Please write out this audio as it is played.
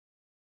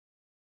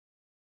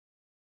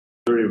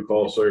We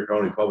call Sawyer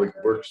County Public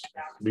Works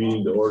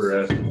meeting to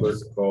order. Ask the clerk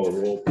to call the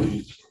roll,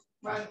 please.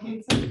 Ron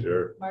Kinson.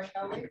 Here. Mark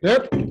Elliott.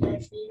 Yep.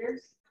 Ed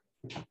Peters.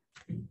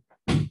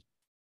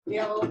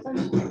 Dale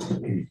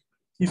Olson.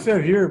 He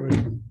said here, but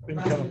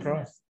didn't come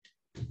across.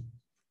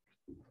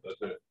 Let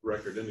the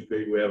record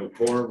indicate we have a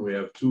quorum. We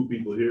have two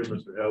people here,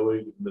 Mr.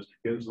 Helwig, Mr.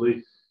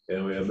 Kinsley,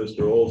 and we have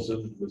Mr.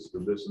 Olson,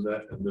 Mr. This and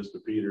That, and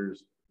Mr.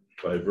 Peters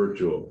by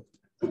virtual.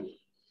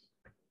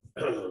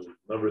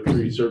 Number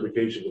 3,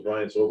 certification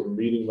compliance open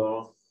meeting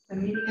law. The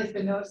meeting has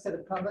been noticed to the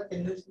public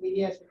and news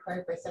media as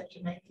required by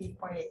section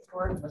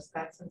 19.84 of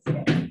Wisconsin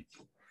statute.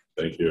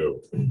 Thank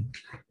you.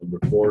 Number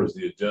 4 is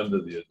the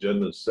agenda. The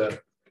agenda is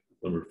set.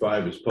 Number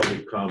 5 is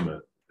public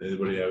comment.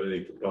 Anybody have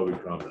anything for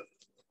public comment?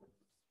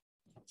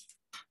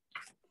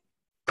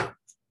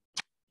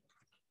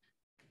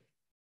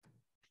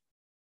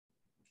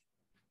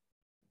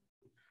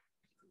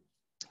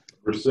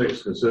 Number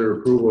 6, consider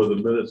approval of the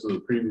minutes of the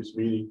previous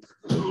meeting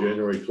on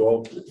January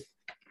 12th.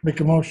 Make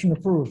a motion to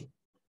approve.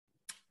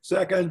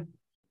 Second.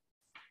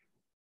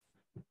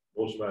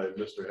 Motion by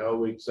Mr.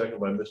 Helwig, second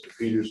by Mr.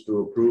 Peters to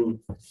approve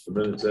the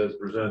minutes as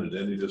presented.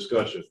 Any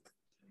discussion?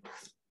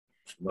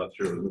 I'm not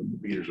sure who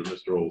Peters or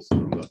Mr. Olson.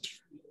 I'm not sure.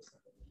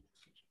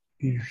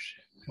 Peters.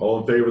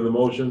 All in favor of the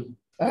motion?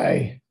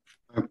 Aye.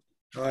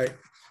 Aye.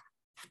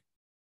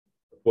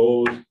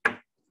 Opposed?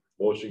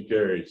 Motion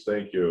carries.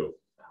 Thank you.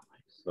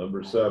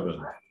 Number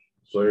 7,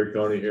 Sawyer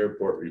County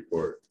Airport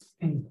report.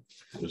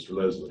 Mr.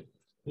 Leslie.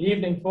 Good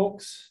evening,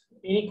 folks.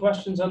 Any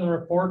questions on the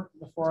report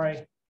before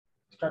I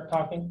start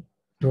talking?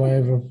 Do I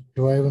have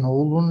an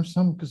old one or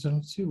something? Because I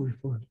don't see a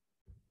report.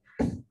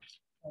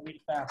 I'll read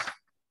it fast.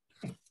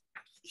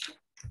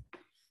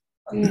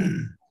 I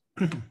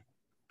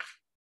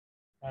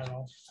don't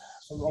know,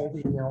 some old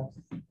email.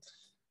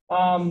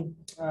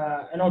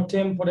 I know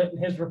Tim put it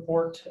in his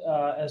report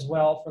as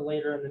well for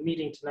later in the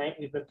meeting tonight.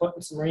 We've been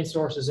putting some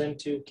resources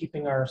into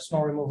keeping our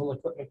snow removal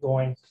equipment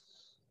going.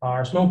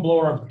 Our snow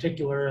blower in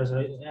particular is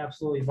an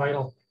absolutely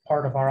vital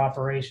part of our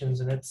operations,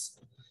 and it's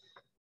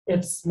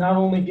not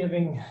only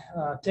giving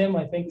Tim,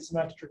 I think,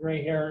 some extra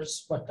gray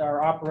hairs, but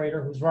our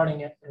operator who's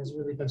running it has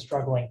really been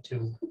struggling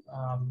too.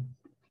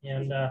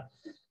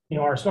 You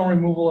know, our snow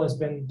removal has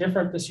been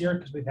different this year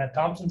because we've had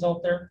Thompson's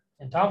out there,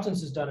 and Thompson's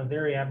has done a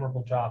very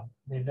admirable job.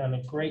 They've done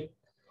a great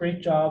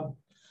job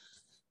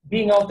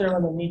being out there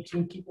when they need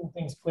to, keeping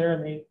things clear,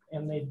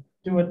 and they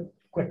do it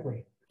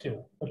quickly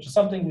too, which is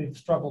something we've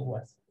struggled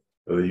with.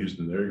 Are they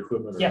using their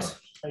equipment? Yes,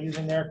 they're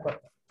using their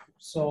equipment.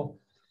 So,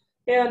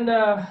 and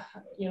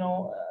you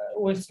know,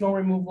 with snow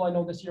removal, I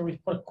know this year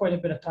we've put quite a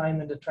bit of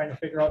time into trying to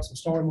figure out some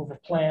snow removal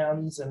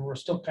plans, and we're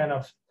still trying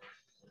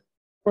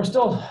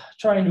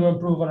to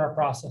improve on our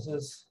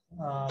processes.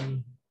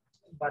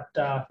 But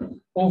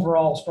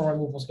overall, snow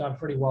removal's gone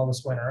pretty well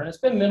this winter, and it's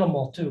been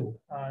minimal too.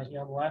 You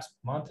know, the last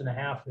month and a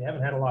half, we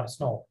haven't had a lot of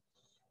snow,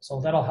 so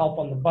that'll help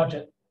on the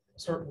budget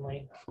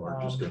certainly.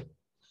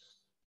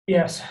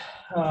 Yes,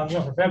 you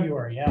know, for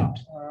February, yeah.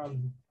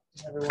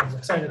 Everyone's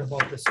excited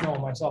about the snow,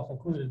 myself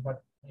included,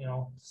 but you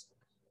know,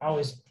 I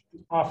always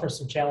offer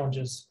some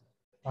challenges.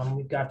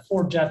 We've got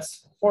 4 jet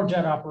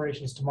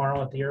operations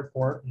tomorrow at the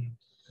airport, and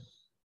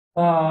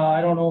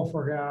I don't know if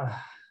we're gonna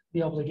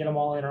be able to get them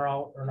all in or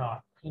out or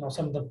not. You know,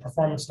 some of the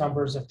performance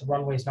numbers, if the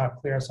runway's not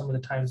clear, some of the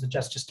times the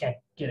jets just can't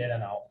get in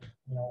and out.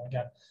 You know, we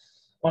got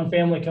one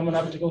family coming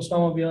up to go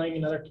snowmobiling,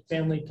 another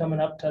family coming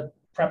up to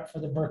prep for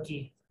the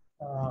Berkey,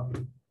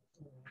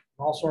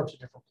 all sorts of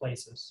different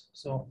places.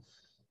 So,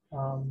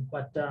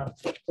 but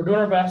we're doing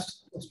our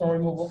best with snow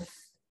removal.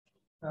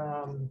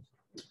 I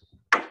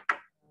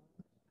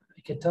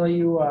can tell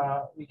you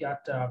we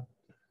got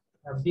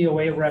our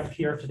BOA rep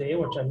here today,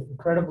 which I'm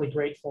incredibly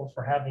grateful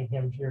for having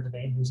him here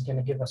today. He's going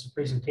to give us a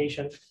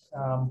presentation.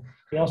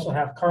 We also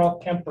have Carl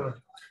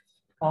Kemper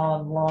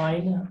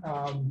online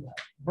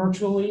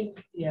virtually,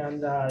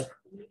 and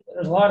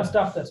there's a lot of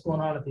stuff that's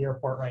going on at the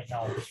airport right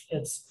now.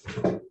 It's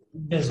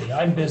busy.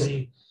 I'm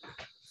busy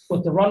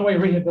with the runway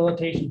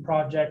rehabilitation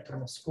project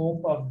and the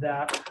scope of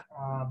that.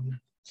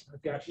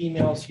 I've got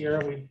emails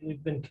here.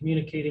 We've been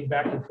communicating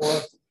back and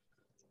forth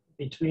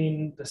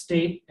between the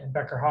state and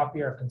Becker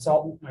Hoppy, our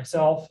consultant,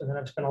 myself, and then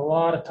I've spent a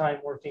lot of time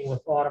working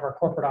with a lot of our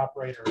corporate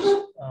operators.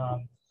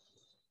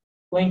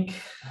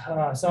 Link,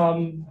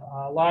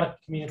 a lot of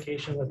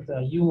communication with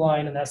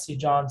Uline and SC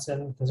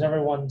Johnson, because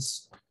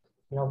everyone's,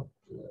 you know,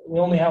 we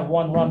only have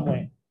one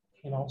runway,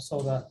 you know, so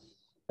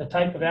the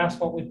type of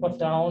asphalt we put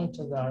down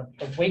to the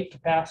weight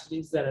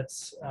capacities that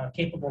it's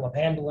capable of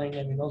handling,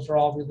 I mean, those are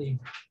all really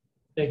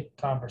big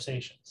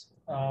conversations.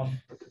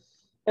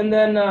 And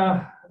then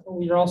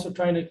we are also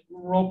trying to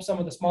rope some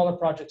of the smaller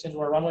projects into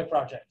our runway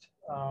project.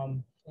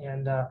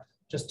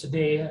 Just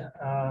today,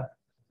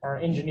 our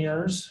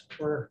engineers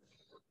were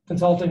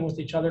consulting with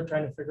each other,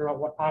 trying to figure out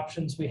what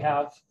options we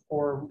have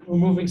for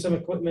removing some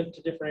equipment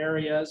to different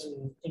areas,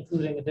 and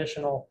including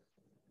additional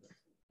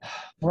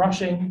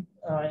brushing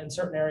in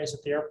certain areas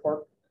at the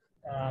airport.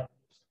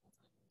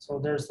 So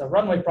there's the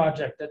runway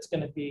project that's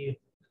going to be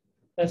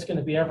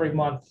every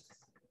month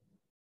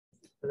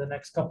for the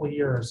next couple of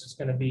years. It's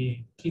going to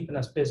be keeping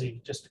us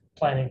busy, just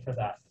planning for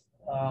that.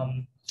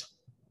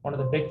 One of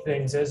the big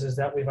things is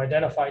that we've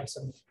identified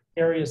some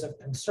areas of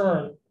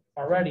concern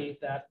already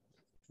that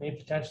may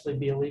potentially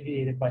be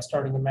alleviated by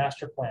starting a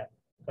master plan,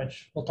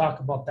 which we'll talk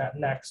about that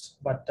next.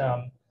 But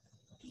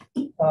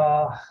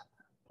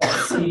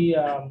let's see,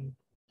 I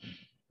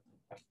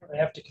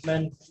have to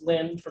commend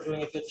Lynn for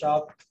doing a good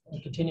job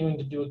and continuing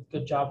to do a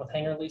good job with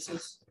hangar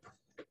leases.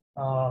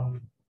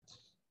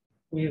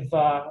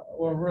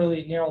 We're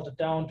really narrowed it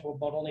down to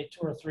about only 2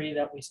 or 3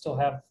 that we still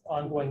have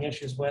ongoing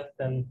issues with,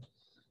 and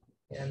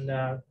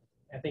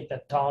I think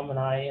that Tom and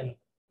I and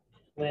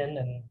Lynn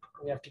and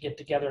we have to get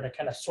together to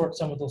kind of sort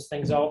some of those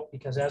things out,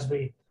 because as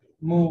we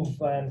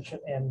move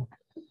and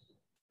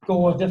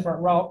go a different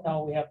route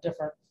now, we have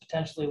different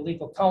potentially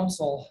legal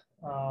counsel.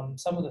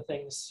 Some of the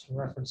things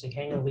referencing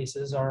hangar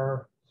leases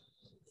are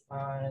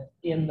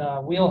in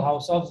the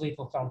wheelhouse of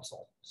legal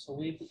counsel. So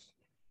we've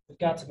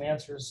got some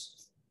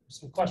answers,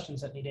 some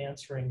questions that need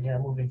answering here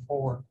moving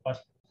forward.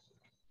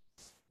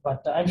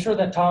 But I'm sure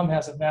that Tom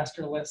has a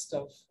master list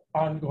of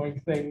ongoing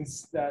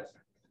things that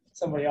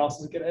somebody else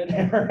is going to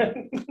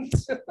inherit.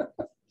 It's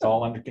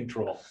all under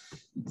control.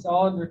 It's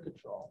all under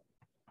control.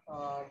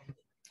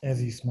 As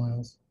he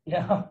smiles.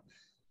 Yeah,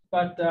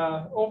 but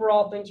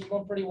overall things are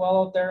going pretty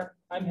well out there.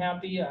 I'm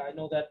happy. I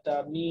know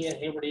that me and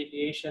Hayward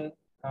Aviation,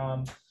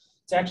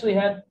 it's actually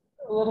had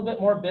a little bit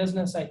more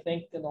business, I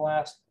think, in the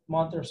last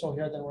month or so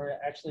here than we're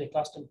actually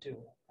accustomed to.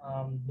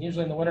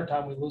 Usually in the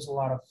wintertime, we lose a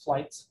lot of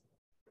flights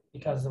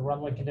because the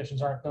runway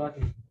conditions aren't good.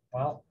 And,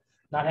 well,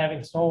 not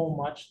having snow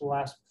much the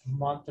last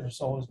month or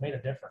so has made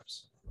a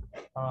difference.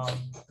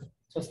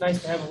 So it's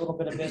nice to have a little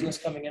bit of business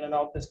coming in and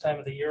out this time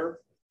of the year.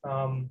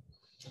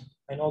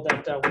 I know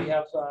that we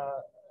have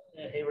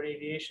at Hayward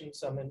Aviation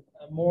some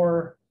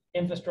more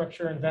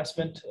infrastructure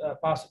investment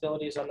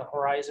possibilities on the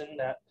horizon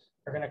that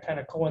are going to kind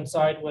of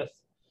coincide with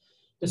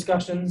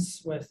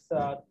discussions with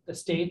the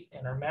state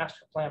and our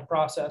master plan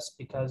process,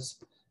 because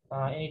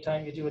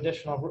anytime you do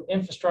additional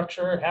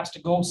infrastructure, it has to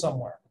go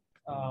somewhere.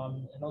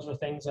 And those are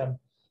things I'm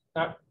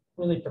not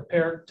really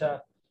prepared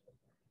to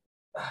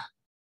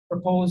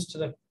propose to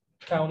the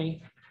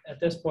county at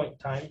this point in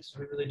time, because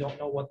we really don't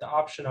know what the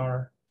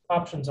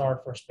options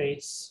are for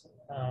space.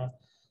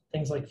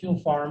 Things like fuel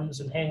farms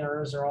and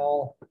hangars are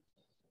all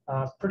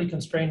pretty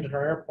constrained at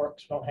our airport,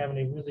 because we don't have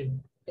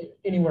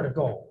anywhere to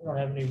go. We don't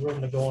have any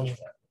room to go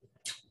anywhere.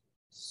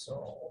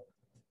 So,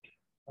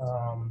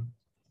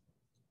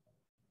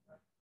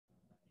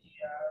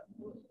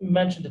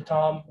 mentioned to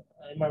Tom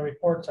in my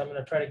reports, I'm going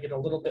to try to get a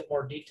little bit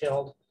more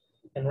detailed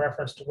in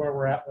reference to where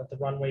we're at with the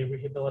runway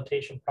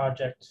rehabilitation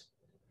project.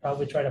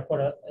 We try to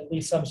put at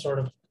least some sort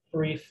of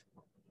brief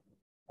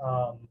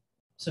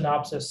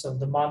synopsis of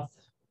the month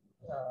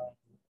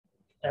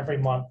every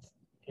month,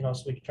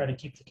 so we can try to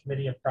keep the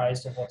committee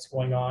apprised of what's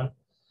going on.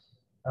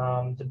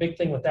 The big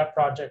thing with that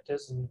project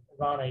is, and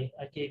Ron, I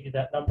gave you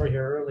that number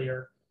here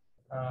earlier.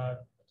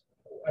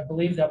 I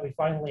believe that we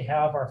finally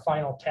have our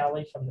final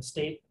tally from the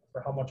state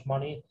for how much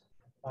money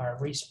our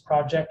Reese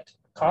project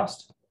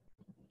cost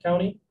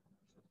county.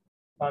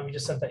 You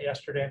just sent that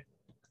yesterday.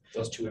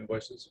 Those 2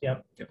 invoices.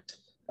 Yep.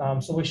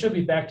 So we should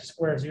be back to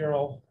square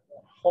zero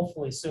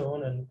hopefully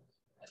soon. And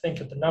I think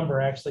that the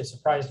number actually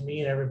surprised me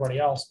and everybody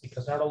else,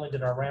 because not only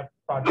did our ramp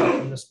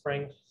project in the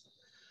spring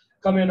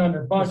come in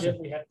under budget,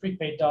 we had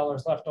prepaid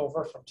dollars left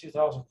over from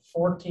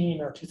 2014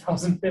 or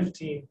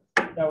 2015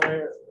 that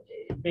were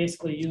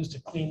basically used to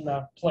clean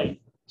the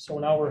plate. So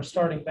now we're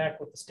starting back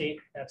with the state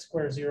at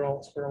square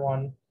zero, square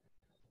one.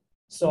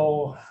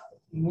 So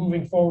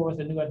moving forward with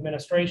the new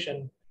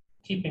administration,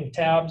 keeping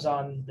tabs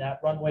on that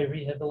runway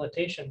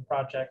rehabilitation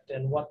project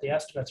and what the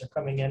estimates are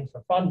coming in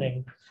for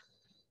funding,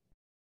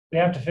 we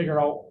have to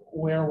figure out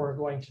where we're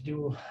going to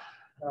do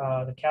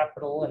the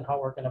capital and how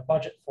we're going to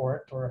budget for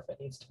it, or if it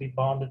needs to be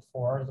bonded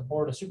for. The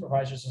Board of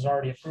Supervisors has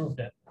already approved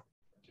it.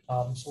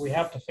 So we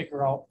have to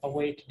figure out a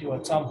way to do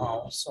it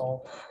somehow.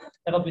 So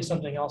that'll be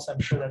something else I'm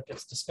sure that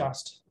gets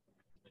discussed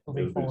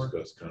moving It'll be forward.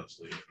 discussed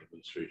constantly.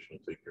 Administration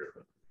will take care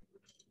of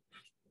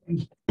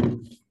it.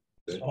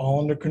 It's all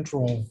under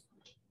control.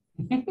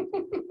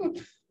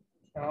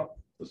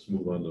 Let's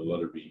move on to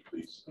letter B,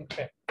 please.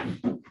 Okay.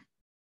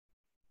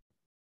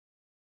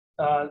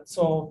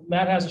 So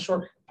Matt has a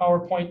short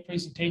PowerPoint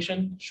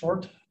presentation,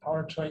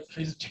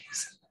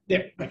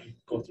 Yeah, I can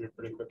go through it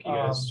pretty quick. You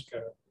guys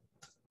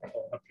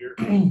up here.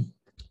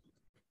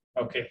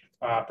 Okay,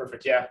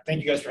 perfect. Yeah,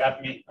 thank you guys for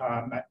having me.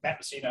 Matt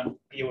Messina,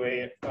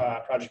 BOA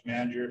project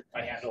manager.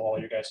 I handle all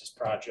your guys'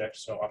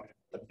 projects, so I'm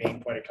the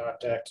main point of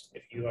contact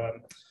if you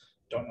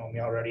don't know me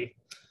already.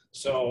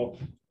 So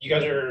you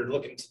guys are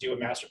looking to do a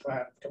master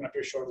plan coming up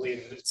here shortly,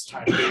 and it's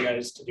time for you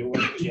guys to do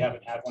one because you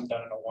haven't had one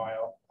done in a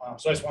while.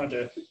 So I just wanted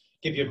to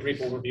give you a brief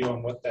overview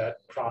on what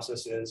that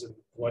process is and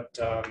what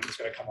is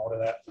going to come out of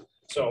that.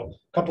 So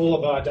a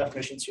couple of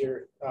definitions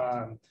here.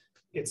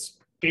 It's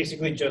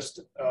basically just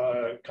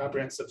a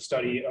comprehensive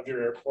study of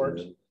your airport.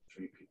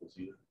 3 people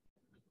see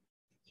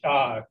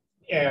it.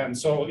 And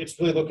so it's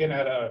really looking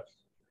at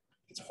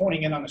it's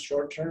honing in on the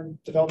short-term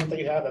development that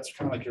you have. That's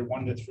kind of like your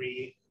 1 to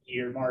 3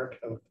 year mark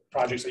of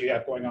projects that you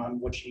have going on,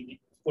 what you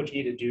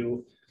need to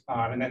do.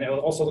 And then it'll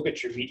also look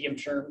at your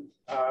medium-term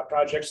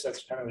projects.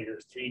 That's kind of your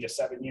 3 to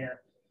 7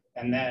 year.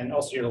 And then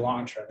also your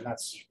long-term, and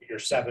that's your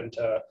 7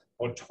 to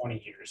about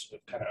 20 years of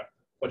kind of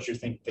what you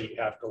think that you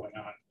have going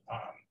on.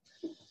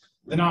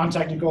 The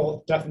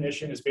non-technical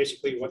definition is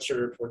basically what's your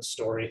report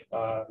story.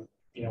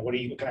 You know, what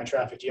kind of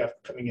traffic do you have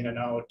coming in and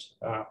out?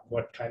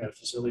 What kind of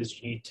facilities do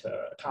you need to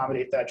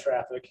accommodate that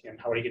traffic,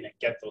 and how are you going to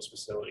get those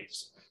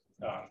facilities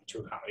to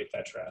accommodate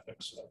that traffic?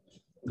 So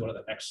we'll go to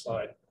the next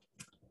slide.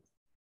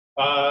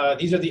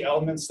 These are the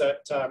elements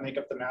that make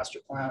up the master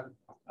plan,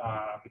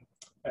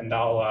 and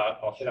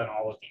I'll hit on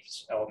all of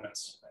these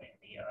elements in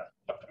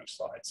the upcoming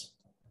slides.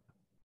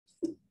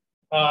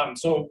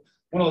 So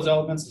one of those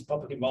elements is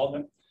public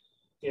involvement.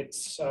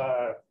 It's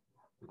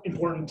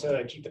important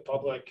to keep the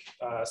public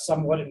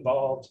somewhat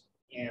involved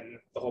in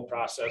the whole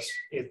process.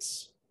 It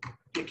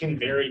can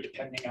vary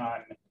depending on,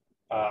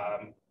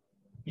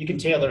 you can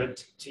tailor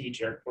it to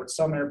each airport.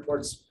 Some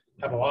airports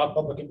have a lot of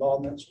public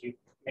involvement. You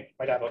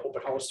might have an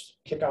open house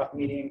kickoff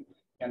meeting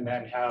and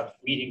then have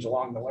meetings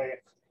along the way.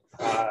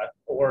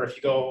 Or if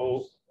you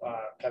go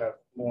kind of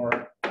more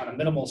on a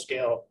minimal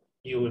scale,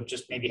 you would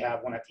just maybe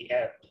have one at the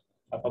end,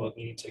 a public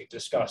meeting to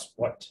discuss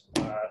what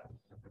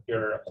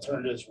your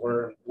alternatives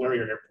were, where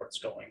your airport's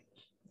going.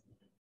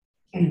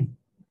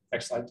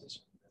 Next slide, please.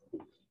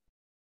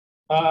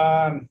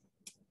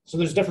 So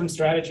there's different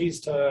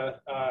strategies to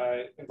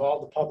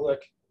involve the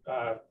public.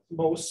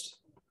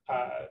 Most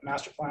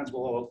master plans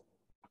will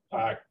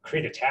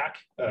create a TAC,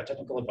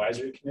 Technical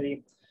Advisory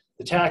Committee.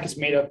 The TAC is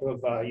made up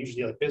of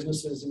usually like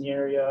businesses in the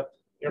area,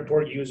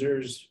 airport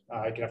users.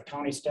 You can have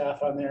county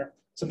staff on there.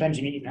 Sometimes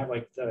you even have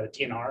like the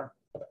DNR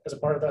as a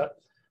part of that.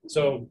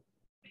 So,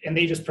 and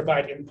they just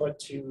provide input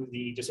to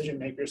the decision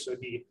makers, so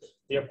the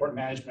airport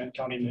management,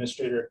 county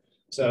administrator,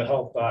 to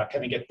help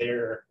kind of get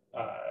their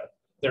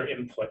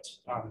input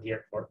on the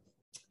airport.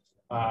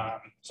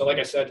 So like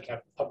I said, you can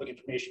have public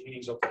information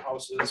meetings, open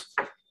houses.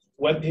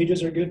 Web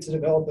pages are good to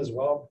develop as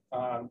well.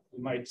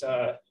 We might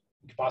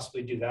could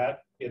possibly do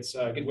that. It's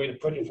a good way to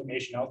put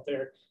information out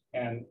there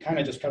and kind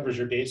of just covers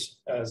your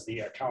base as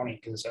the county,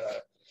 because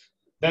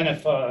then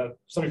if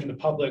somebody from the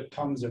public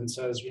comes and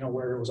says, you know,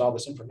 where was all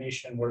this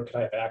information? Where could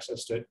I have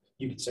access to it?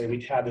 You could say,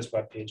 we've had this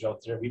web page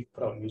out there. We've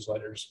put out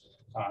newsletters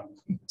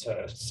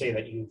to say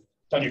that you've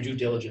done your due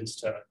diligence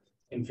to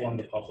inform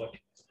the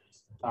public.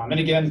 And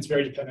again, it's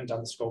very dependent on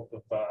the scope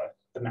of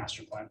the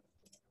master plan.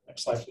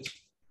 Next slide, please.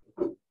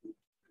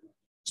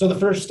 So the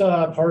first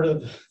part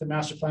of the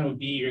master plan would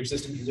be your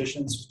existing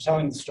conditions,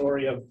 telling the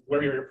story of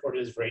where your airport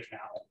is right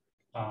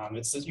now.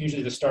 It's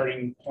usually the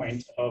starting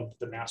point of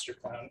the master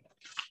plan.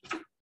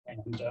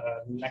 And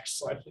next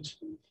slide, please.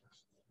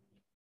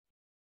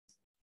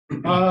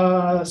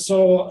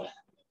 So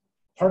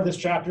part of this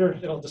chapter,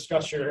 it'll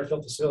discuss your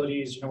airfield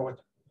facilities. You know,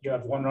 what you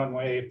have one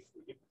runway,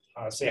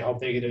 say how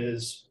big it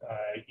is,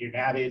 your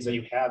nav aids that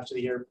you have to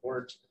the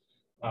airport,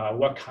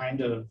 what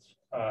kind of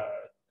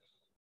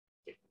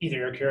either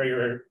your carrier,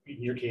 or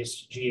in your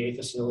case, GA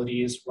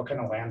facilities, what kind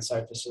of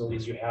landside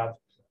facilities you have.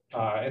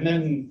 And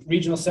then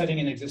regional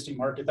setting and existing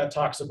market, that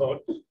talks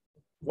about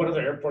what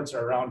other airports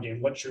are around you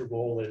and what your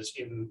role is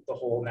in the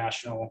whole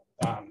national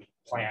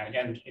plan,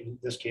 and in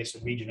this case, a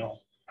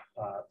regional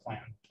plan.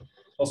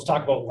 Also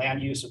talk about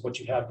land use of what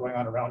you have going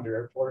on around your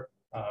airport,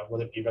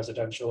 whether it be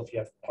residential, if you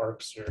have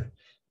parks or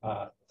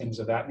things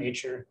of that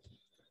nature.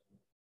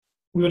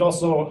 We would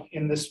also,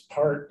 in this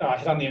part,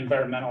 hit on the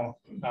environmental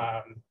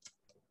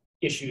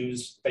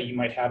issues that you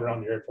might have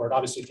around your airport.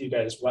 Obviously, for you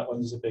guys,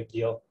 wetlands is a big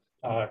deal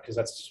because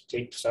that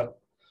takes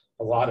up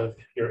a lot of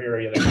your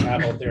area that you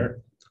have out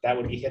there. That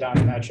would be hit on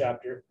in that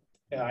chapter.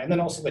 And then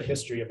also the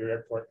history of your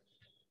airport.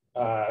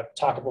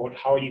 Talk about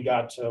how you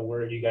got to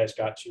where you guys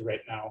got to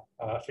right now.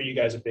 For you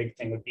guys, a big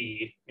thing would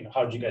be, you know,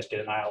 how did you guys get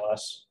an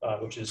ILS,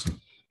 which is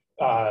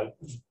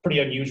pretty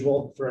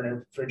unusual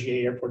for a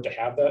GA airport to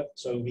have that.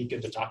 So it'd be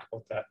good to talk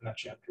about that in that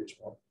chapter as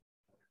well.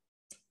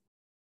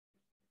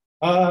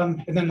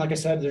 And then, like I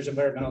said, there's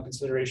environmental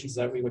considerations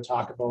that we would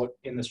talk about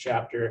in this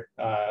chapter,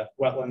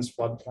 wetlands,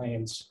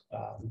 floodplains,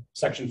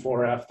 section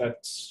 4F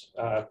that's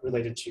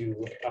related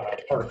to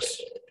parks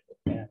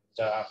and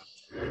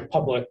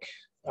public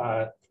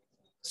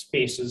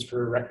spaces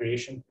for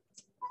recreation.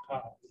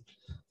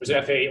 There's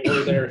an FAA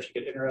order there if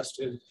you get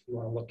interested, if you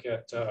want to look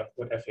at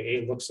what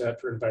FAA looks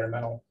at for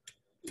environmental.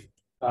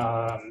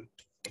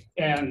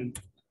 And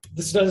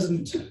this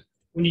doesn't,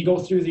 when you go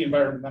through the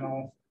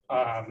environmental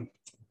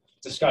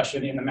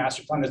discussion in the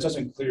master plan, this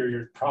doesn't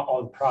clear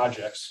all the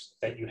projects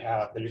that you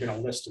have that you're going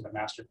to list in the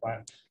master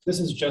plan. This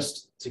is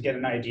just to get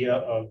an idea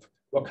of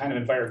what kind of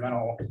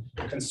environmental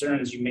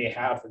concerns you may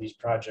have for these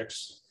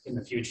projects in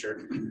the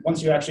future.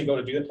 Once you actually go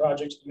to do the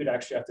project, you would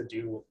actually have to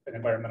do an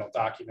environmental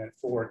document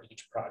for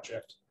each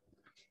project.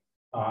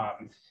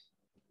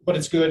 But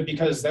it's good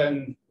because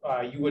then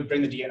you would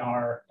bring the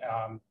DNR,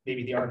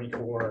 maybe the Army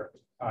Corps,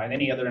 and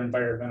any other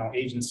environmental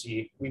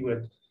agency. We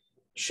would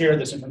share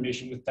this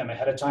information with them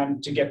ahead of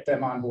time to get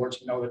them on board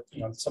to know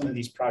that, some of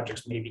these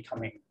projects may be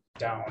coming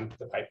down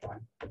the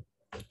pipeline.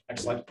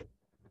 Next slide.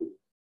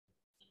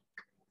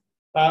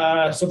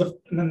 And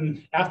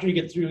then after you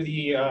get through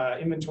the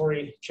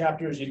inventory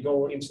chapters, you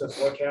go into the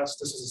forecast.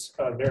 This is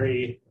a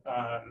very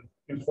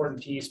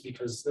important piece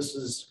because this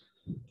is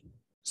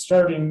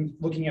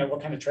looking at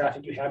what kind of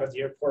traffic you have at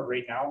the airport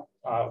right now,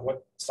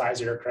 what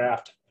size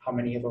aircraft, how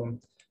many of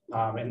them,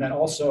 and then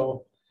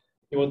also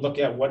it would look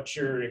at what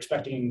you're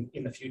expecting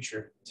in the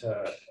future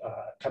to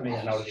come in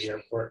and out of the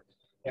airport,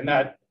 and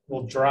that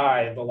will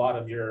drive a lot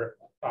of your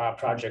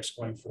projects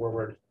going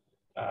forward.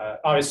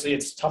 Obviously,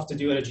 it's tough to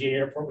do at a GA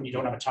airport when you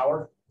don't have a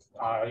tower.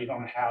 You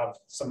don't have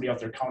somebody out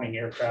there counting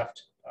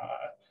aircraft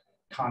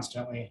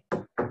constantly.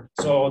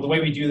 So the way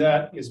we do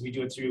that is we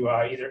do it through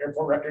either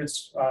airport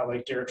records,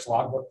 like Derek's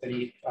logbook that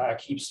he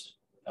keeps.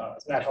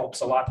 That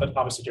helps a lot, but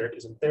obviously Derek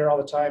isn't there all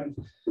the time,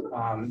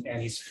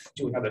 and he's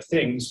doing other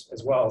things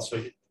as well.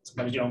 So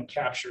sometimes you don't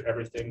capture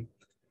everything.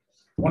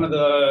 One of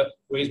the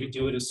ways we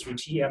do it is through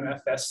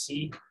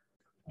TMFSC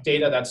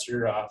data. That's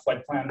your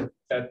flight plan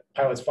that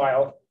pilots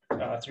file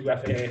through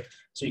FAA.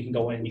 So you can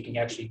go in and you can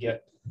actually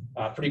get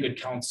pretty good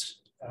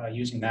counts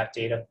using that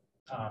data.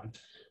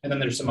 And then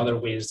there's some other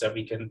ways that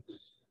we can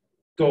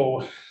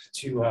go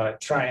to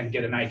try and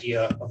get an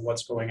idea of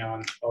what's going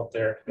on out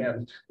there.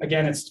 And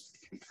again, it's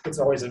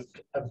always a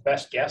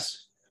best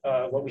guess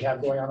what we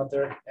have going on out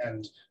there.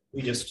 And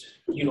we just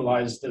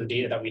utilize the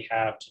data that we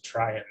have to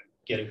try and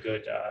get a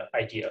good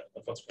idea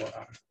of what's going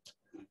on.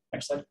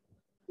 Next slide.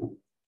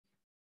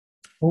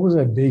 What was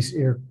that base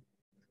air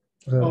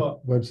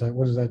website?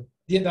 What is that?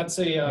 Yeah, that's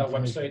a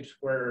website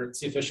where it's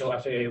the official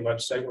FAA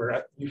website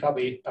where you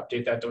probably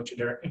update that, don't you,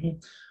 Derek?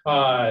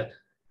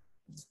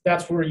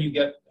 That's where you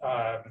get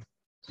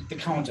the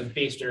count of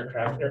based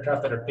aircraft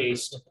that are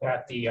based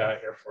at the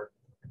airport.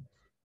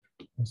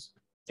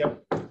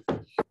 Yep.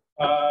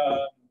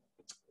 I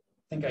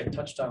think I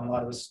touched on a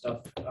lot of this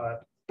stuff.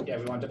 Yeah,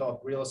 we want to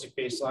develop a realistic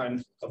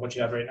baseline of what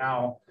you have right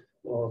now.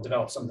 We'll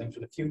develop something for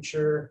the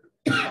future.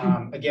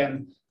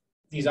 Again,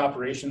 these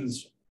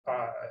operations,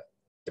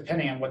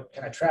 depending on what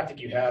kind of traffic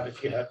you have,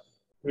 if you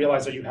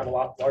realize that you have a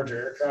lot larger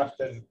aircraft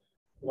than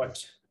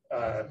what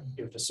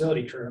your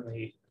facility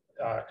currently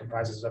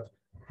comprises of,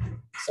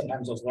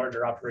 sometimes those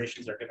larger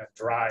operations are going to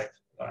drive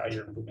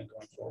your improvement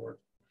going forward.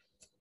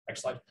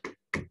 Next slide.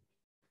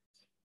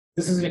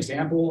 This is an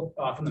example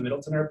from the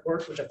Middleton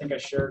Airport, which I think I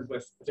shared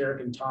with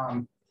Derek and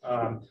Tom.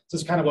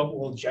 This is kind of what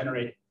we'll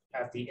generate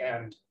at the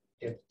end.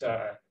 It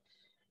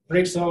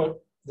breaks out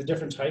the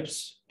different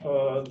types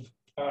of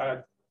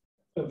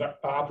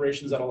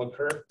operations that will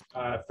occur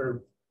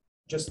for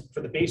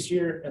the base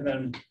year, and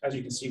then as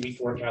you can see, we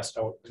forecast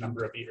out a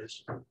number of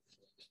years,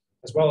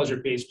 as well as your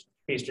based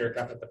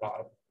aircraft at the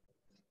bottom.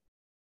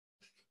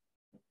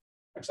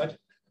 Next slide.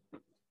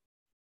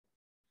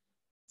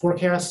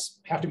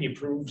 Forecasts have to be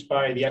approved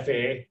by the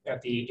FAA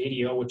at the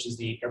ADO, which is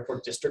the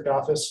Airport District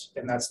Office,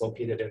 and that's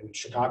located in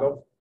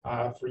Chicago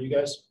for you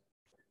guys.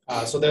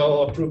 So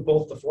they'll approve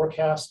both the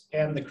forecast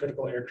and the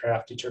critical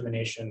aircraft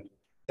determination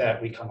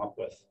that we come up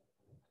with.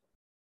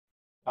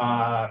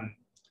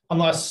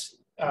 Unless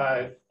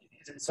it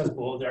says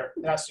below there,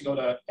 it has to go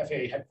to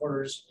FAA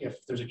headquarters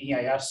if there's an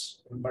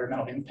EIS,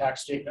 environmental impact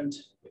statement,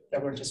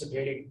 that we're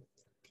anticipating,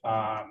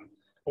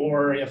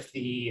 or if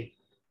the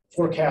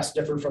forecasts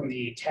differ from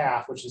the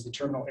TAF, which is the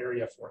terminal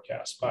area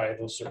forecast, by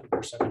those certain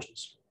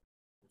percentages.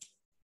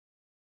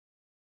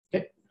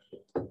 Okay.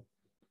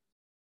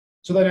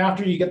 So then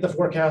after you get the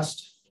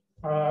forecast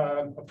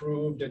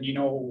approved and you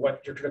know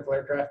what your critical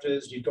aircraft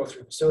is, you go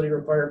through facility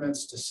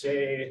requirements to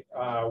say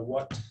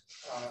what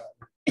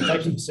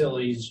types of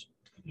facilities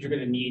you're going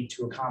to need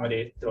to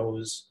accommodate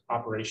those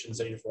operations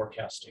that you're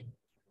forecasting.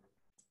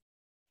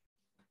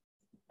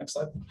 Next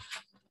slide.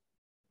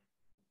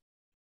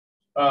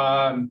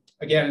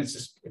 Again,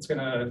 you're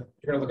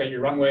gonna look at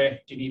your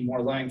runway. Do you need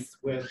more length,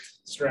 width,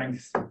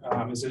 strength?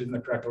 Is it in the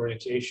correct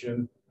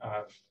orientation?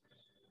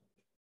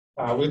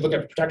 We look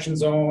at protection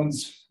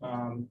zones,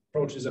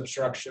 approaches,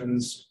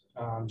 obstructions.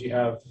 Do you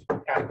have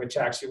adequate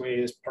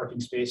taxiways,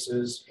 parking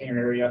spaces, hangar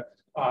area?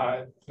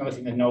 Another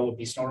thing to know would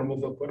be snow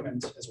removal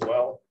equipment as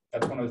well.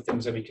 That's one of the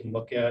things that we can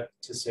look at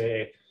to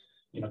say,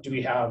 do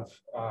we have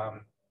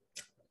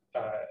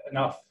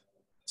enough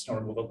snow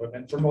removal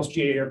equipment? For most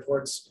GA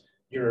airports,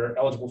 you're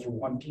eligible for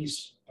one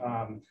piece,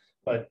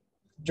 but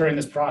during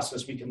this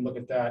process, we can look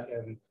at that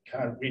and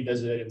kind of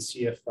revisit it and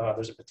see if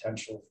there's a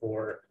potential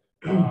for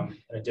an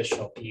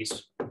additional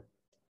piece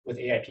with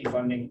AIP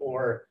funding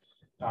or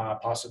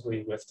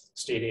possibly with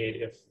state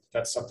aid if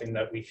that's something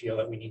that we feel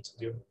that we need to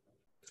do.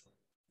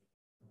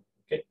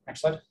 Okay, next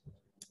slide.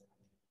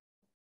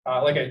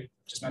 Like I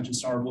just mentioned,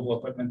 snow removal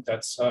equipment,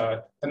 that's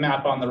the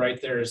map on the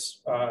right there is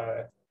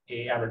a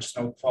average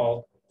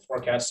snowfall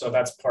forecast. So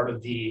that's part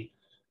of the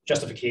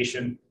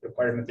justification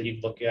requirement that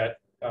you'd look at,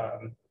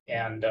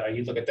 and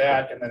you'd look at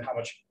that and then how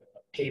much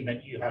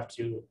pavement you have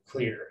to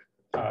clear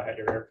at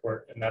your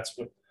airport, and that's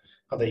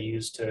how they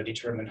use to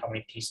determine how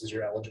many pieces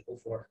you're eligible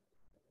for.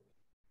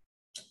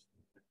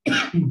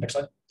 Next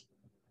slide.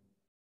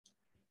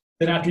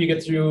 Then after you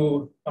get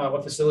through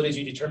what facilities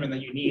you determine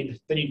that you need,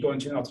 then you go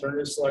into an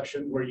alternative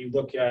selection where you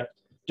look at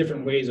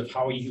different ways of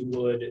how you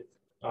would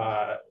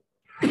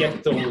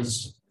get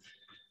those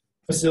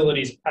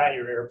facilities at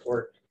your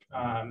airport.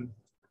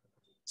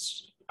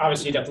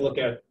 Obviously, you'd have to look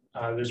at,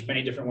 there's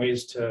many different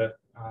ways to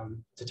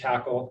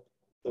tackle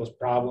those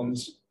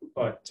problems,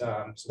 but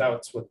so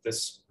that's what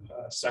this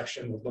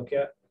section would look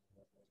at.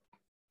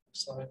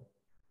 Slide.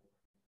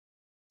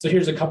 So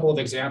here's a couple of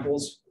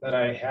examples that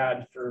I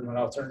had for an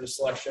alternative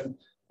selection.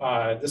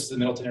 This is the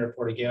Middleton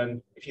Airport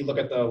again. If you look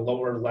at the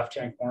lower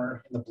left-hand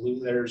corner in the blue,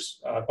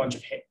 there's a bunch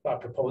of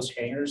proposed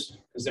hangars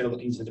because they're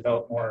looking to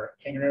develop more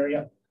hangar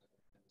area.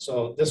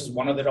 So this is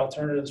one of their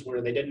alternatives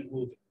where they didn't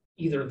move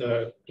either of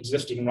the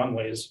existing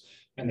runways,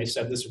 and they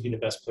said this would be the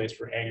best place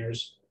for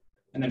hangars.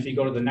 And then if you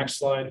go to the next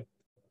slide,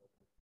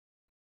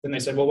 then they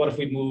said, well, what if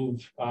we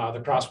move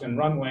the crosswind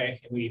runway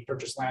and we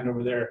purchase land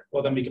over there?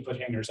 Well, then we could put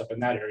hangars up in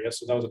that area.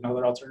 So that was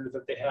another alternative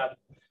that they had.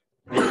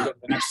 And then you go to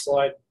the next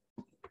slide.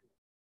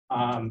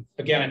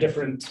 Again, a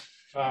different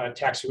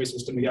taxiway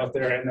system to get out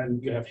there, and then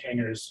you have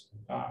hangars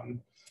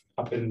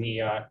up in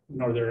the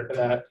northern.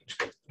 That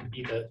would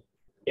be the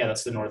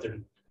that's the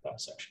northern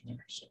section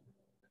there.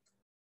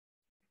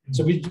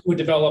 So we would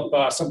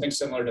develop something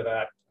similar to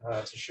that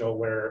to show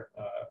where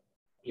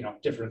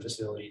different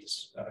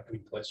facilities could be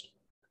placed.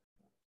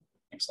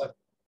 Next slide.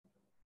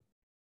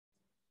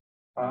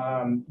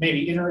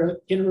 Maybe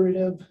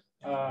iterative,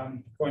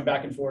 going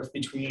back and forth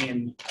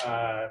between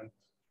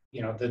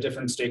the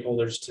different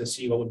stakeholders to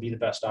see what would be the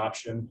best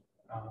option.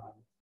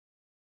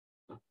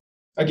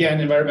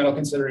 Again, environmental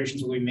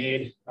considerations will be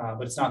made,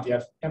 but it's not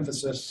the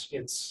emphasis.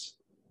 It's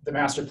the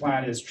master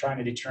plan is trying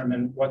to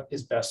determine what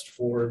is best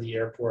for the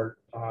airport,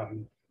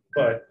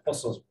 but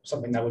also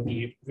something that would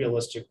be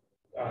realistic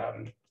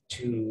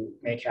to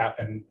make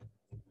happen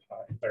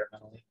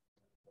environmentally.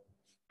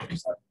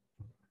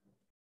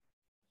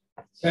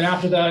 Then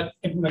after that,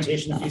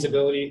 implementation and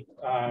feasibility,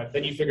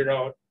 then you figure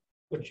out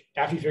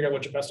after you figure out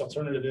what your best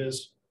alternative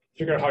is,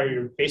 figure out how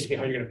you're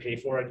going to pay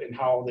for it and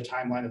how the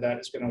timeline of that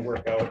is going to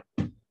work out.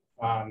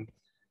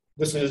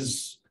 This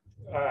is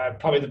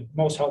probably the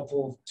most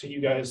helpful to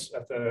you guys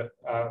at the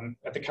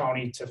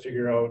county to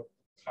figure out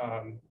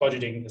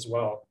budgeting as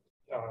well,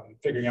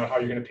 figuring out how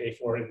you're going to pay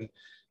for it and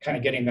kind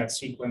of getting that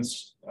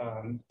sequence,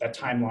 that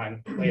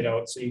timeline laid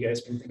out so you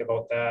guys can think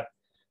about that.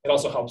 It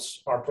also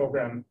helps our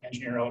program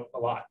engineer out a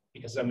lot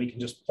because then we can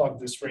just plug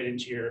this straight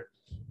into your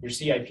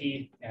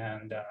CIP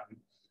and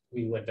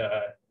we would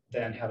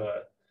then have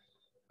a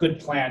good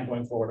plan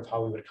going forward of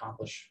how we would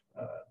accomplish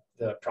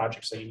the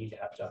projects that you need to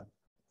have done.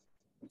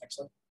 Next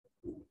slide.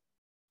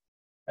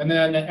 And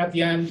then at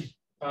the end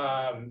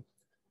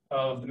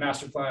of the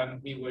master plan,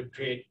 we would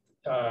create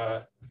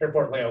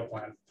airport layout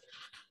plan.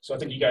 So I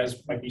think you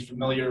guys might be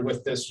familiar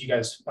with this. You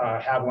guys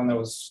have one that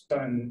was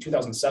done in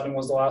 2007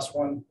 was the last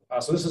one.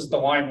 So this is the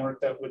line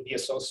work that would be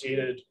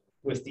associated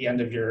with the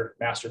end of your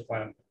master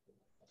plan.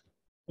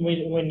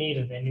 We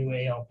needed a new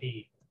ALP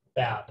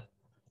bad.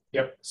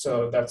 Yep.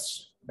 So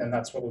that's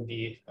what would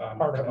be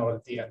come out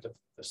at the end of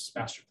this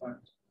master plan.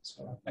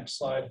 So next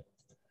slide.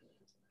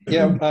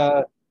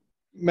 Yeah,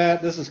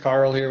 Matt, this is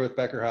Carl here with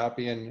Becker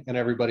Hoppy and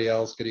everybody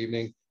else. Good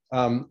evening.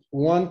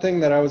 One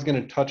thing that I was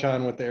going to touch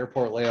on with the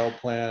airport layout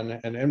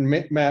plan,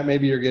 and Matt,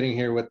 maybe you're getting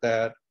here with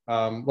that.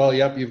 Well,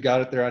 yep, you've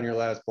got it there on your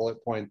last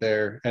bullet point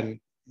there. And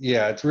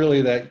yeah, it's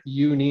really that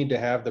you need to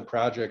have the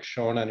project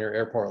shown on your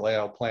airport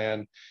layout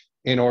plan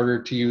in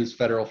order to use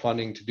federal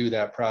funding to do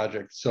that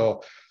project.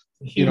 So,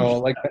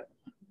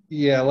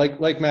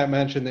 like Matt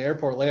mentioned, the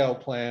airport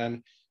layout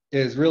plan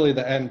is really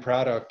the end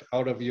product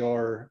out of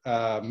your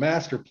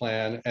master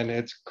plan, and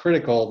it's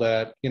critical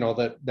that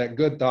that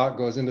good thought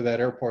goes into that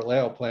airport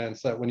layout plan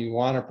so that when you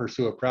want to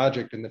pursue a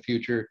project in the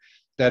future,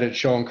 that it's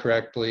shown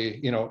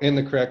correctly, in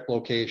the correct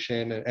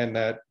location, and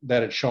that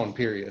it's shown,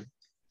 period.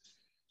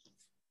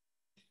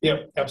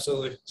 Yep,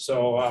 absolutely.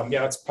 So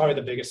yeah, that's probably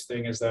the biggest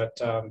thing is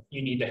that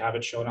you need to have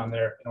it shown on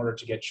there in order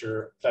to get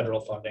your federal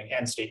funding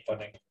and state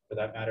funding for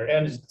that matter.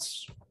 And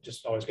it's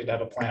just always good to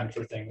have a plan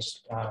for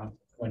things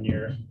when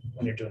you're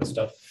doing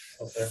stuff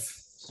out there.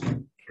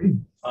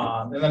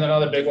 And then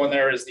another big one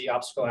there is the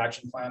obstacle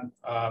action plan,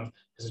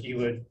 because you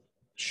would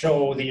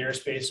show the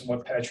airspace and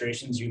what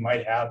penetrations you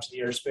might have to the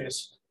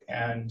airspace,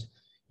 and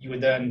you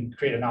would then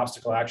create an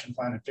obstacle action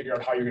plan and figure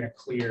out how you're going to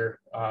clear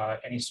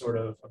any sort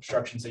of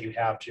obstructions that you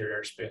have to your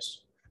airspace.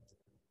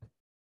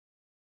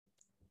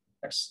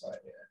 Next slide.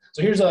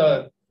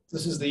 So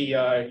this is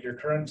the your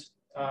current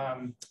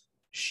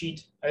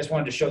sheet. I just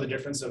wanted to show the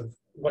difference of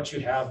what you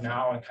have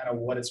now and kind of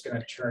what it's going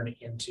to turn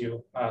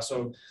into.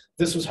 So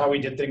this was how we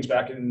did things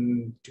back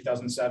in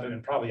 2007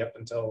 and probably up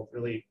until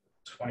really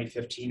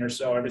 2015 or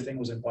so. Everything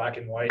was in black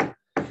and white,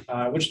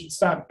 which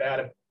it's not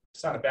bad.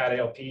 It's not a bad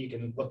ALP. You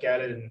can look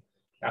at it, and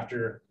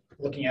after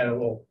looking at it a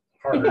little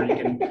harder, you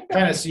can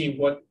kind of see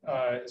what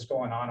is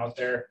going on out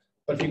there.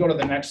 But if you go to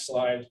the next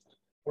slide,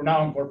 we're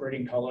now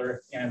incorporating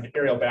color and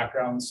aerial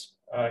backgrounds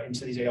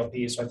into these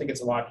ALPs. So I think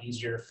it's a lot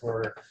easier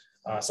for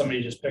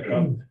somebody just pick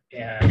up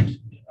and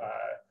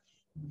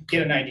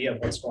get an idea of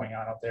what's going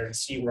on out there and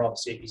see where all the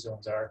safety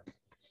zones are.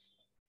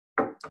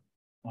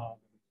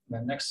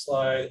 The next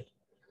slide.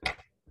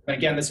 And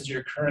again, this is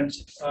your current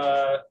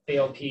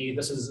ALP.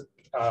 This is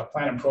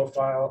plan and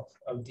profile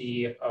of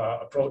the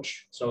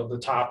approach. So the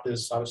top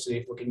is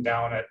obviously looking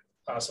down at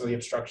some of the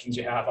obstructions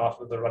you have off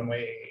of the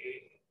runway.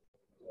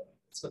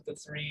 It's at the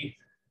 3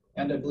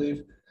 end, I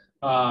believe.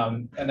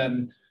 And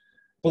then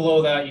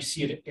below that, you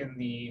see it in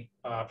the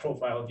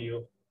profile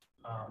view.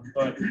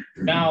 But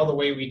now the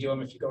way we do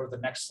them, if you go to the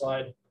next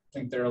slide, I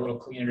think they're a little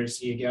cleaner to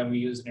see. Again, we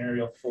use an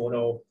aerial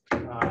photo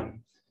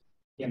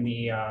in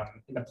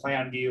the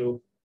plan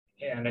view.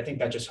 And I think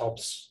that just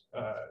helps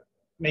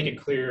make it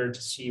clearer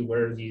to see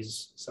where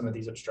some of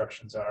these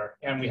obstructions are.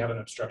 And we have an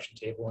obstruction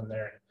table in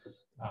there.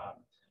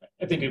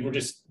 I think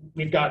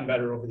we've gotten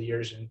better over the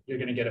years, and you're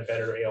going to get a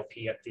better ALP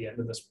at the end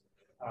of this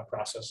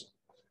process.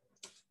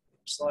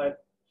 Slide.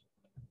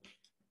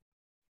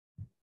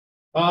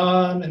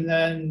 And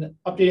then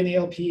updating the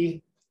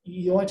ALP.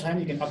 The only time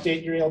you can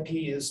update your ALP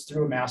is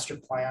through a master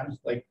plan,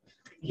 like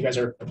you guys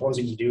are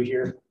proposing to do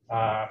here.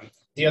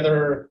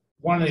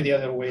 One of the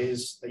other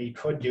ways that you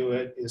could do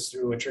it is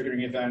through a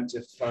triggering event.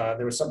 If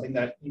there was something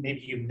that maybe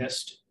you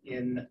missed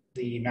in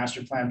the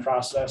master plan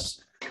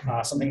process,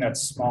 something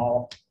that's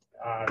small,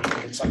 you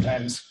can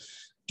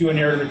sometimes do a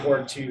narrative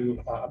report to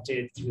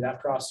update it through that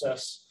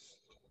process.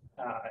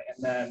 And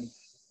then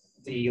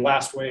the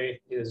last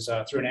way is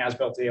through an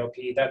as-built ALP.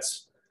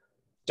 That's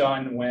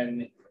done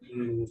when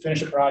you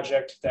finish a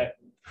project that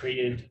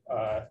created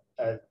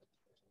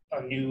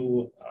a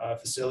new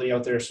facility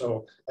out there.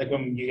 So like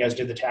when you guys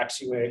did the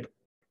taxiway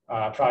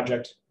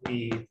project,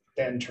 we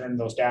then turned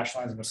those dash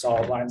lines into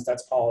solid lines.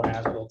 That's all an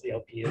as-built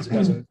ALP is. It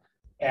doesn't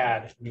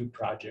add new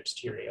projects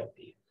to your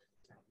ALP.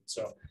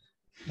 So,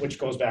 which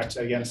goes back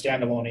to, again,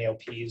 standalone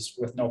ALPs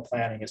with no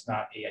planning is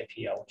not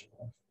AIP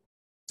eligible.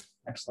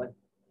 Next slide.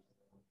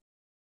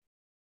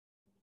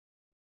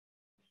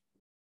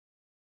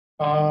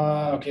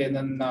 Okay, and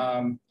then,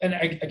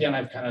 again,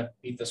 I've kind of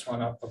beat this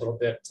one up a little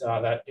bit.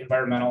 That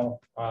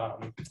environmental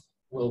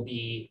will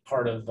be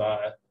part of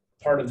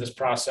this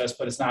process,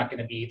 but it's not going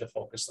to be the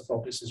focus. The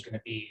focus is going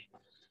to be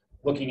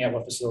looking at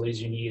what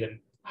facilities you need and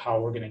how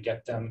we're going to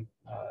get them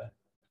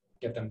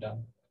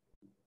done.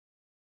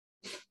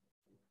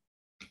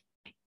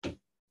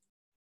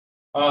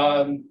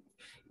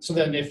 So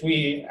then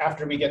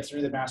after we get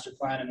through the master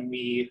plan and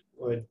we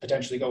would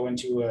potentially go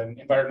into an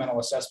environmental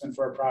assessment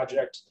for a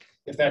project,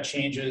 if that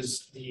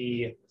changes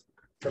the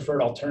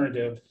preferred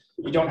alternative,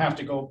 you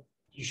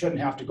shouldn't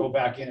have to go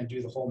back in and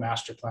do the whole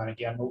master plan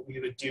again. What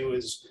we would do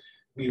is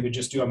we would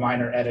just do a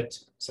minor edit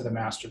to the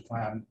master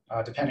plan,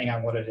 depending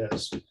on what it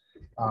is,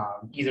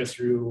 either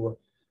through,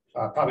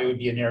 probably would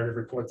be a narrative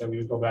report that we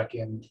would go back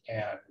in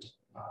and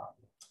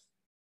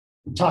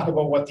talk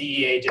about what the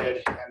EA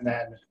did and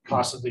then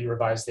possibly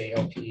revise the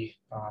ALP.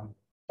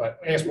 But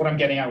I guess what I'm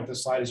getting at with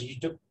this slide is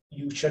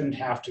you shouldn't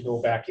have to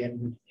go back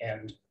in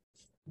and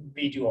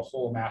redo a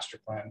whole master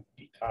plan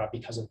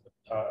because of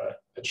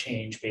a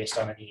change based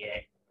on an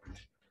EA.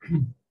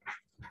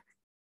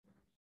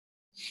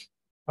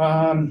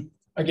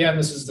 Again,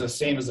 this is the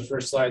same as the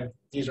first slide.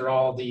 These are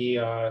all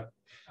the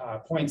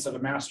points of a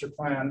master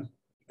plan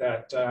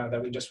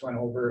that we just went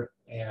over,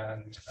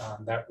 and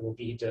that will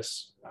be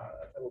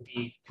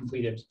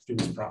completed through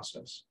this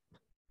process.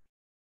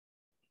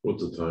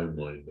 What's the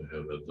timeline to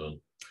have that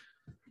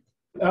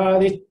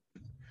done?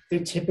 They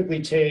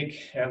typically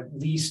take at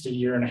least 1.5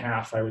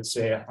 years, I would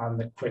say, on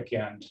the quick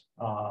end,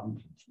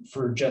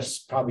 for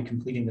just probably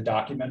completing the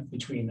document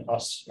between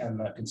us and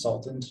the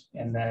consultant,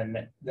 and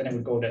then it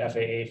would go to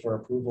FAA for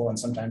approval, and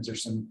sometimes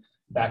there's some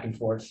back and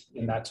forth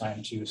in that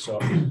time too. So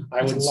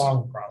I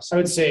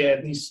would say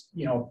at least,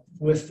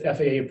 with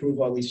FAA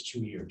approval, at least 2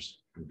 years.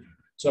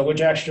 So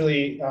which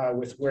actually,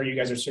 with where you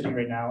guys are sitting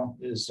right now,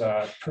 is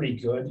pretty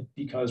good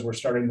because we're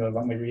starting the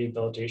runway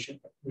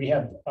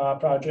rehab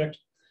project.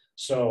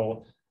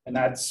 So, and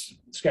that's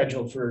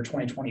scheduled for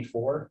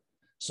 2024.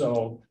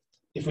 So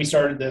if we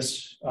started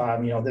this,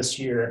 this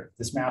year,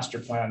 this master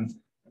plan,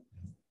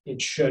 it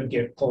should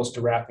get close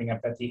to wrapping up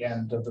at the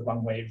end of the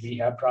runway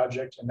rehab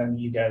project. And then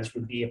you guys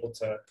would be able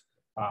to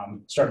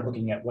start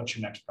looking at what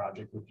your next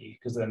project would be,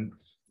 because then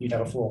you'd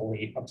have a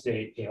fully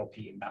up-to-date ALP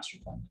and master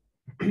plan.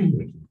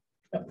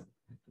 Yep.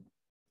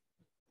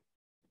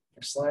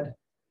 Next slide.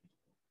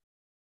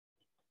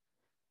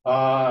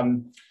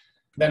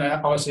 Then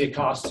obviously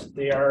costs,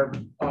 they are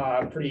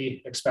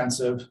pretty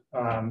expensive.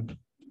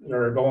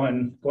 They're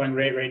going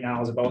rate right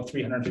now is about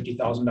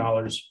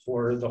 $350,000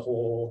 for the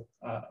whole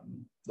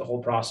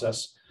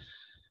process.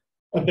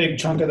 A big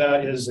chunk of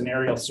that is an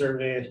aerial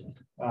survey.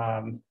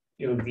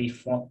 It would be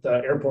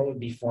the airport would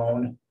be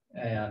flown,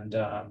 and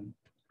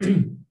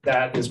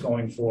that is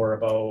going for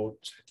about,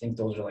 I think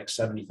those are like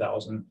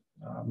 70,000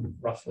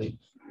 roughly.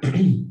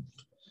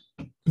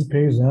 Who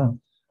pays that?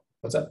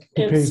 What's that?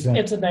 Who pays that?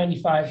 It's a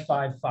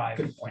 95.55.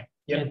 Good point.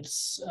 Yep.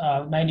 It's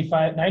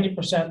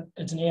 90%,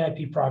 it's an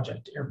AIP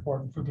project,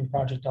 Airport Improvement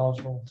Project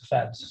eligible to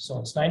feds. So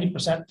it's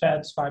 90%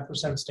 feds,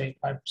 5% state,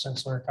 5%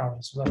 Sawyer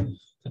County. So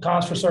the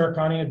cost for Sawyer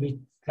County would be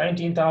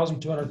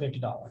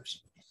 $19,250.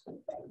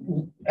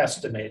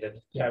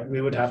 Estimated. Yeah,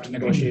 we would have to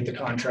negotiate the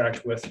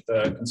contract with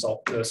the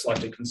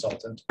selected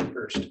consultant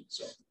first,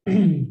 so.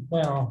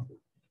 Well,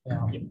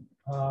 yeah.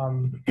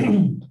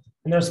 And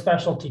there's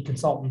specialty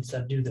consultants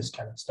that do this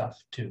kind of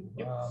stuff too.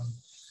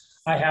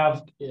 I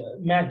have,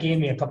 Matt gave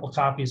me a couple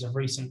copies of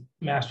recent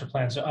master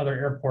plans to other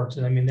airports,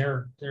 and I mean,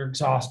 they're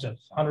exhaustive,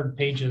 100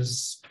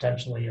 pages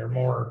potentially or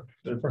more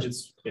for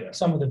Yeah.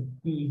 some of the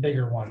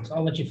bigger ones.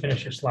 I'll let you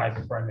finish your slide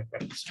before I make my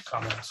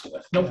comments.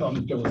 No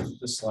problem. Go with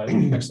this slide.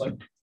 Next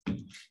slide.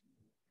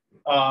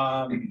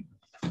 And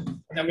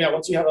then, yeah,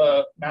 once you have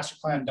a master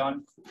plan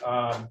done,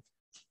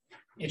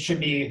 it should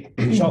be,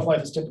 shelf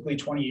life is typically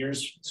 20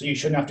 years. So you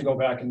shouldn't have to go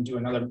back and do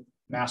another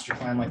master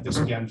plan like this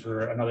again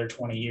for another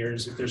 20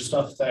 years. If there's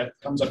stuff that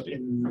comes up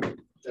in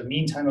the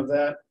meantime of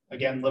that,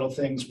 again, little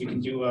things, we can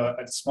do a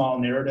small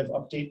narrative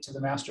update to the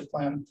master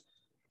plan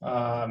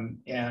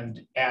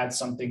and add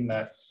something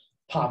that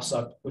pops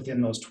up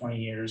within those 20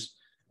 years.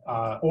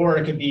 Or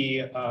it could be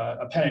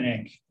a pen and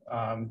ink,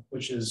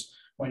 which is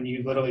when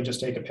you literally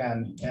just take a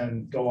pen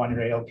and go on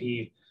your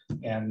ALP.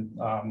 And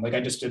like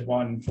I just did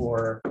one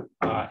for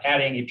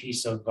adding a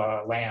piece of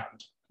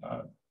land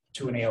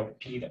to an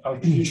ALP,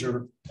 a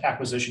future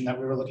acquisition that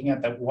we were looking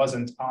at that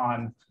wasn't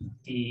on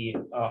the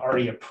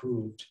already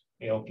approved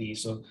ALP.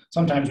 So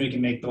sometimes we can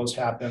make those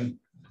happen.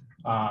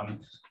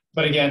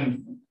 But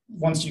again,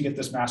 once you get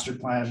this master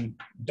plan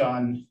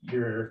done,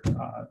 you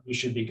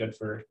should be good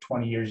for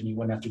 20 years and you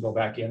wouldn't have to go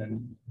back in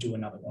and do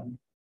another one.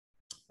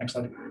 Next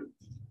slide.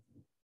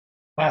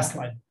 Last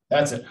slide.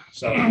 That's it.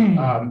 So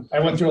I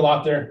went through a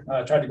lot there.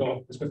 Tried to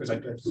go as quick as I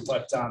could,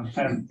 but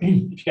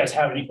if you guys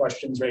have any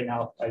questions right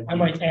now, I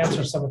might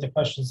answer some of the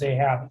questions they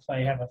have if I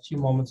have a few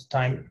moments of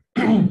time.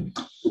 You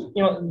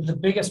know, the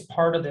biggest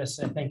part of this,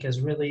 I think,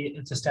 is really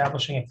it's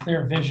establishing a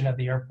clear vision of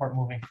the airport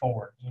moving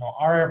forward. You know,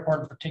 our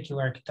airport in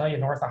particular, I can tell you,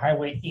 north of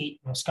Highway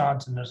 8 in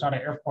Wisconsin, there's not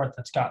an airport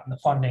that's gotten the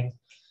funding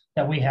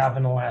that we have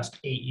in the last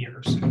 8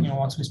 years. You know,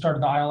 once we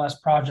started the ILS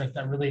project,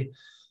 that really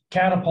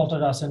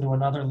catapulted us into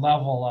another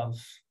level of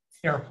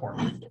airport.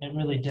 It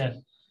really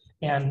did.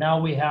 And now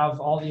we have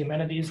all the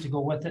amenities to go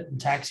with it, and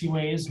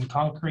taxiways and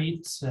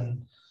concretes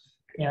and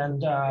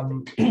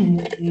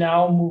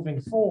now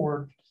moving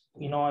forward,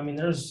 you know, I mean,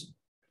 there's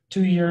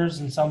 2 years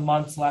and some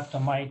months left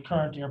on my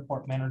current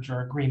airport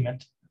manager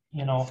agreement.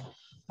 You know,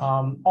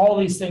 all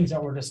these things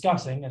that we're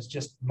discussing is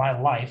just my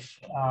life.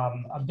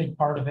 A big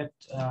part of it,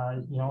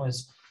 you know,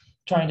 is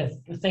trying to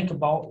think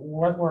about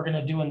what we're going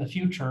to do in the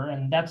future.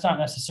 And that's not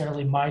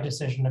necessarily my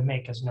decision to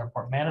make as an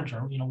airport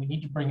manager. You know, we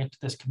need to bring it to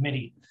this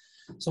committee.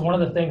 So one of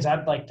the things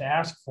I'd like to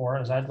ask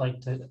for is I'd like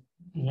to,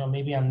 you know,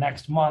 maybe on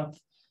next month,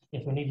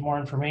 if we need more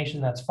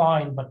information, that's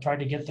fine, but try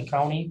to get the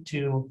county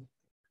to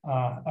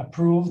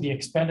approve the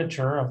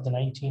expenditure of the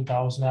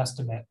 19,000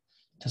 estimate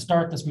to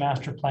start this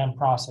master plan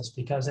process,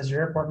 because as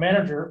your airport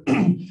manager,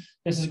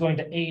 this is going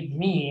to aid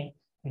me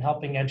in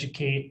helping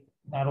educate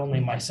not only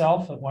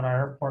myself at what our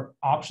airport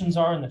options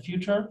are in the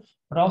future,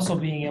 but also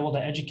being able to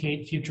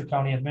educate future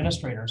county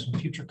administrators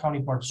and future county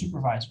board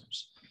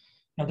supervisors.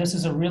 Now, this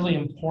is a really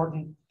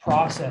important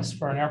process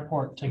for an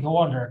airport to go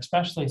under,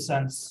 especially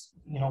since,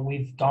 you know,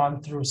 we've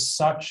gone through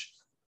such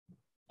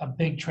a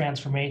big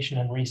transformation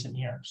in recent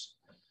years.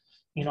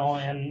 You know,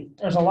 and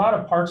there's a lot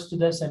of parts to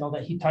this. I know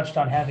that he touched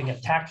on having a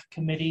TAC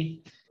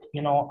committee.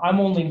 You know, I'm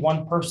only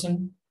one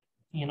person,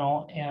 you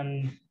know,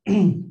 and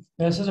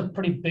this is a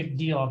pretty big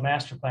deal of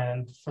master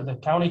plan for the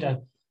county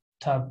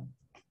to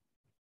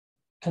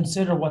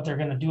consider what they're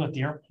going to do at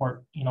the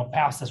airport, you know,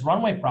 past this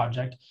runway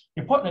project.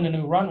 You're putting in a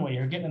new runway,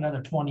 you're getting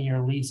another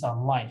 20-year lease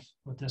on life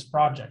with this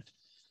project.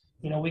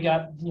 You know, we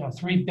got, you know,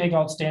 3 big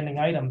outstanding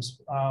items.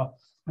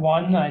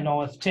 One, I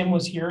know if Tim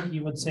was here, he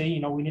would say,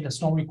 you know, we need a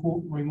snow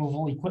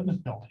removal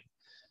equipment building.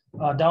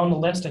 Down the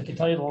list, I can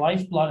tell you the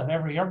lifeblood of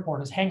every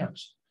airport is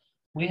hangars.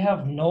 We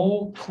have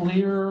no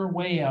clear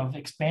way of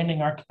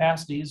expanding our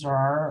capacities or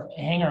our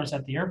hangars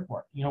at the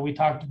airport. You know, we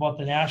talked about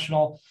the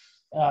national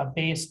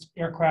based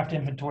aircraft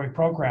inventory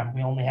program.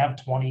 We only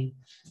have 20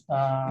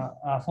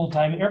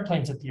 full-time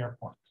airplanes at the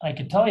airport. I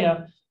could tell you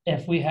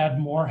if we had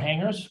more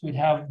hangars, we'd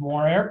have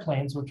more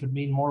airplanes, which would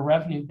mean more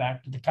revenue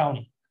back to the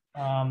county.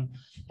 And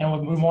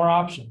would be more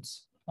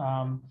options. You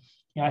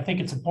know, I think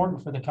it's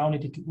important for the county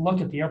to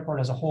look at the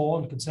airport as a whole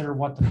and consider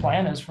what the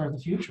plan is for the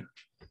future.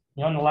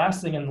 You know, and the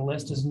last thing on the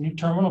list is a new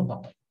terminal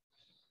building.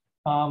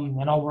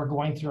 I know we're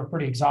going through a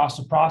pretty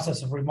exhaustive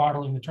process of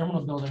remodeling the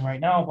terminal building right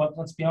now, but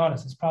let's be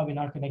honest, it's probably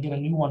not going to get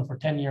a new one for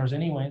 10 years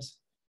anyways.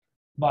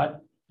 But,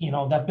 you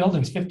know, that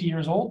building's 50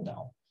 years old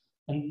now.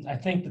 And I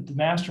think that the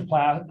master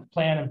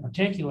plan in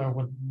particular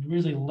would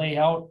really lay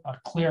out a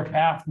clear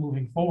path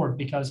moving forward,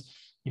 because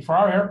for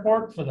our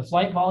airport, for the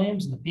flight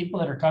volumes and the people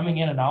that are coming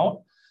in and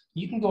out,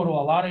 you can go to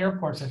a lot of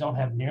airports that don't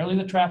have nearly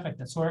the traffic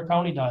that Sawyer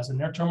County does, and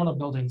their terminal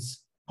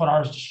buildings put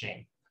ours to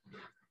shame.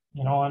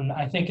 You know, and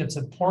I think it's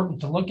important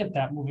to look at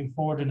that moving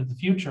forward into the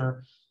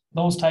future,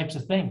 those types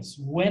of things.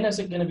 When is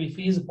it going to be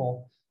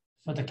feasible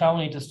for the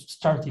county to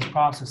start these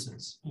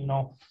processes, you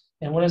know?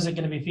 And when is it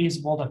going to be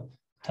feasible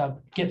to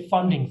get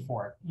funding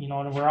for it? You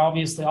know, and we're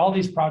obviously, all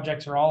these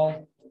projects are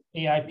all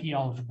AIP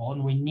eligible,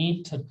 and we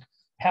need to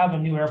have a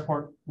new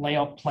airport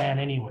layout plan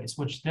anyways,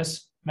 which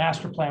this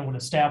master plan would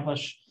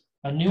establish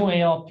a new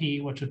ALP,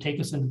 which would take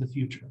us into the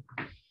future.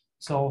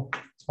 So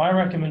it's my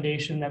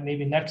recommendation that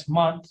maybe next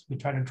month we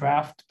try to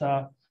draft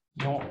the,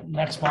 you know,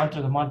 next month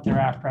or the month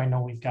thereafter. I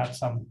know we've got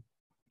some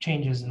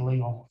changes in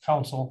legal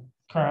counsel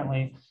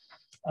currently,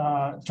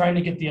 trying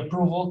to get the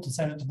approval to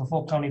send it to the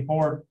full county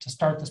board to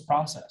start this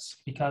process.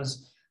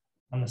 Because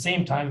on the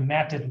same time,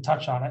 Matt didn't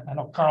touch on it. I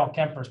know Carl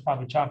Kemper is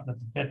probably chomping at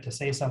the bit to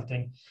say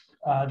something.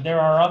 There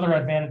are other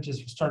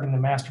advantages for starting the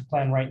master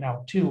plan right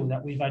now too,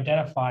 that we've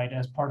identified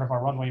as part of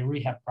our runway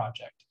rehab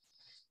project.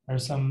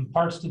 There's some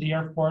parts to the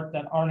airport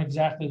that aren't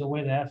exactly the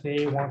way the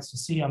FAA wants to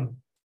see them,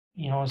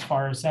 you know, as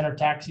far as center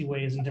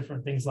taxiways and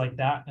different things like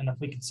that. And if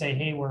we could say,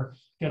 hey, we're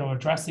going to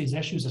address these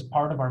issues as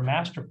part of our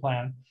master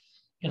plan,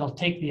 it'll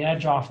take the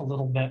edge off a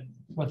little bit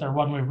with our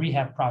runway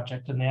rehab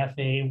project, and the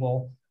FAA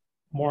will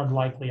more than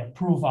likely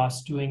approve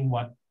us doing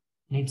what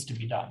needs to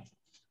be done.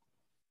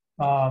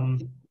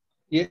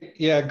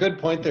 Yeah, good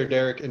point there,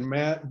 Derek. And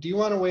Matt, do you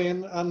want to weigh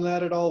in on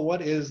that at all?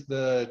 What is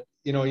the,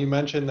 you know, you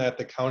mentioned that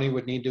the county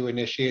would need to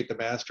initiate the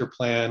master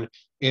plan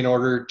in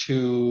order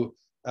to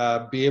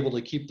be able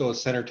to keep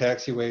those center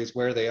taxiways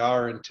where they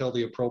are until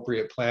the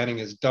appropriate planning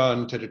is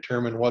done to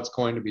determine what's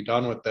going to be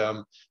done with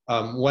them.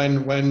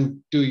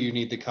 When do you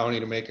need the county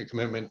to make a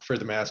commitment for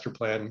the master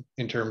plan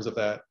in terms of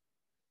that?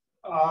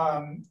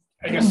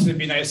 I guess it'd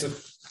be nice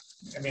if,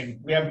 I mean,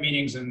 we have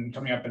meetings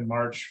coming up in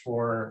March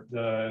for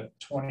the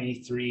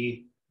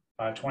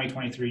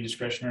 2023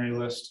 discretionary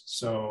list.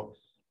 So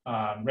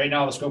right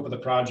now the scope of the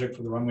project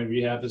for the runway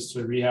rehab is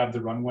to rehab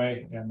the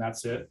runway, and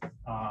that's it.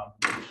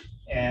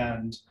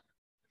 And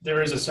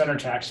there is a center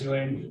taxi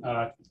lane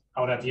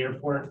out at the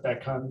airport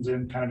that comes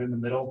in kind of in the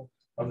middle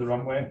of the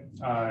runway.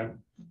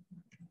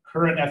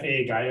 Current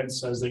FAA guidance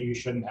says that you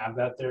shouldn't have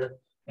that there.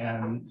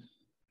 And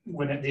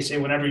when they say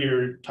whenever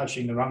you're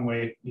touching the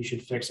runway, you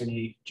should fix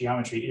any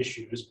geometry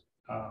issues.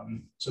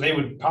 So they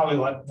would probably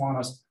want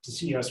us to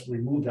see us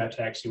remove that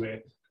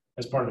taxiway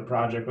as part of the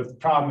project. But the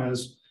problem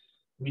is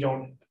we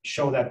don't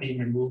show that being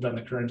removed on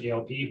the current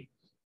ALP.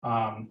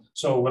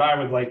 So what I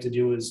would like to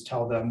do is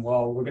tell them,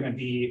 well, we're going to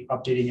be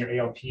updating your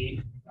ALP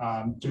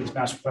through this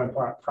master plan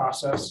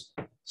process,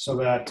 so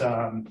that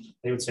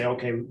they would say,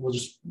 okay,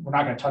 we're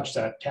not going to touch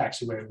that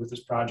taxiway with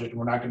this project, and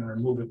we're not going to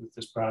remove it with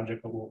this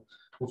project, but we'll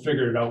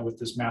figure it out with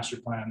this master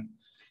plan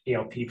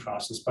ALP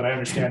process. But I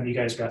understand you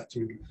guys got to,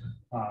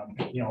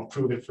 you know,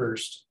 approve it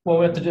first. Well,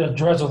 we have to do, a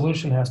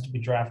resolution has to be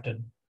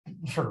drafted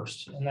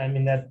first. And I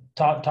mean, that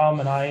Tom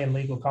and I and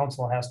legal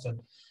counsel has to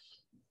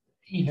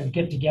even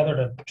get together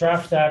to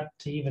draft that,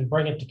 to even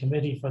bring it to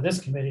committee for this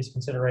committee's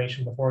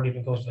consideration before it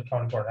even goes to the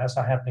county board. That's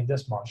not happening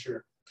this month.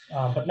 Sure.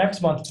 But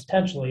next month,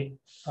 potentially,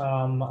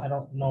 I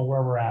don't know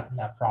where we're at in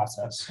that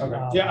process.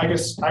 Okay. Yeah, I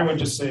guess I would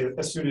just say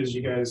as soon as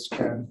you guys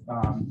can,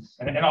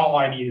 and all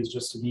I need is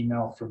just an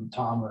email from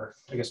Tom, or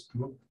I guess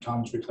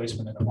Tom's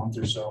replacement in a month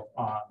or so,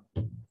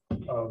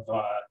 of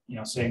you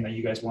know, saying that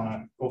you guys want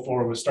to go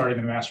forward with starting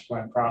the master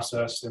plan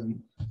process.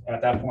 And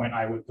at that point,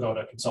 I would go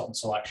to consultant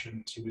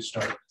selection to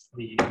start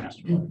the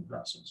master plan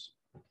process.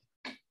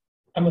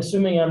 I'm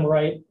assuming I'm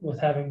right with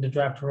having to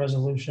draft a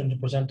resolution to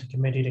present to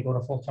committee to go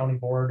to full county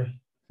board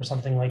or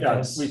something like Yeah,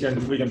 this. we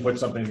can put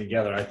something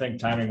together. I think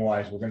timing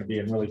wise, we're going to be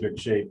in really good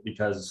shape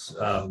because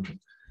a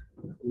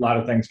lot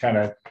of things kind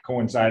of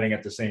coinciding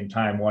at the same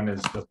time. One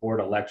is the board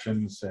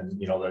elections, and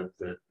you know,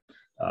 the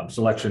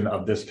selection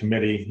of this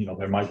committee. You know,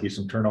 there might be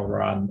some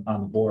turnover on the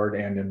board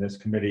and in this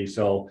committee,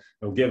 so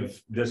it'll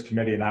give this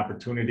committee an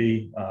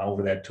opportunity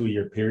over that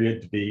 2-year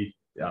period to be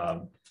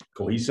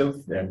cohesive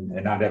and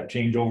not have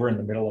changeover in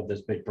the middle of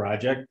this big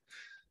project.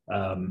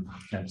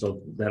 And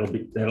so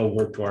that'll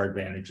work to our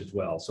advantage as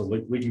well. So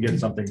we can get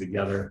something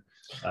together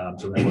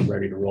so that we're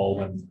ready to roll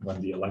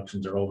when the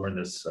elections are over and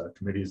this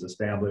committee is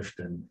established,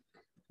 and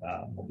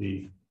we'll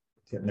be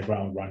hitting the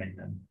ground running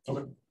then.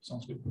 Okay,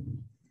 sounds good.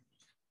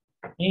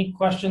 Any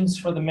questions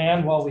for the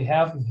man while we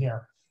have him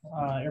here?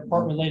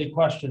 Airport related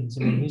questions.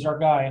 I mean, he's our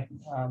guy.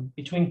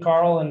 Between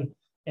Carl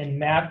and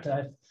Matt,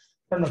 I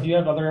don't know if you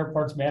have other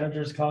airports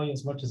managers call you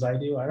as much as I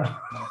do. I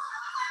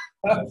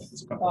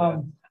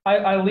don't.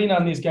 I lean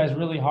on these guys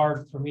really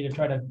hard for me to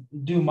try to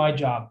do my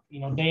job, you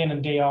know, day in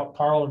and day out.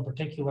 Carl in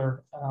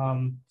particular,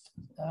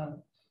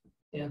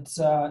 it's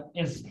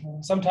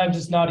sometimes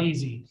it's not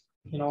easy,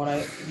 you know.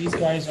 And these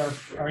guys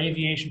are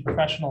aviation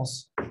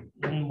professionals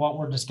in what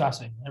we're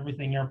discussing,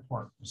 everything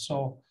airport.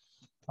 So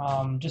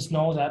just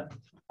know that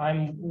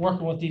I'm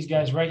working with these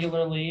guys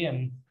regularly,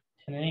 and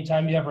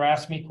anytime you ever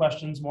ask me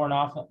questions, more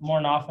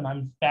than often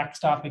I'm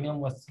backstopping them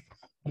with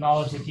the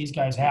knowledge that these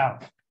guys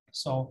have.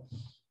 So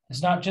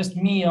it's not just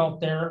me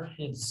out there.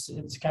 It's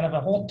kind of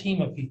a whole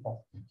team of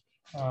people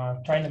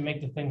trying to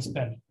make the thing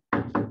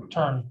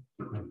turn.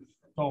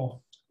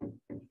 So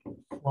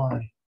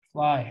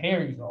Fly,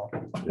 here you go.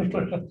 Any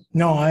questions?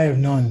 No, I have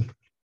none.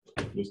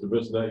 Mr.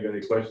 Bissonnette, you got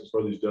any questions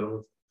for these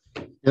gentlemen?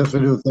 Yes, I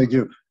do. Thank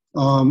you.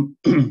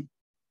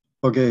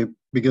 Okay,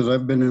 because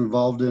I've been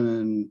involved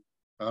in,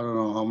 I don't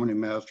know how many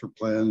master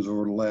plans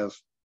over the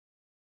last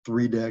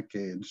 3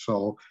 decades.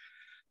 So,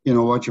 you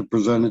know, what you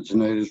presented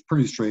tonight is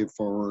pretty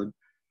straightforward.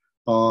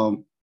 I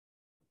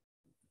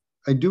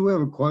do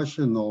have a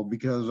question though,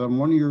 because on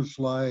one of your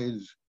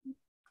slides,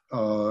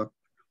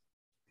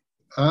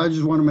 I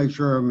just want to make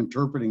sure I'm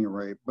interpreting it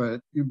right,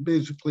 but you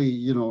basically,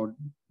 you know,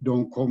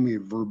 don't quote me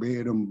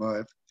verbatim,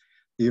 but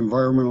the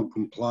environmental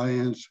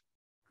compliance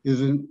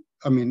isn't,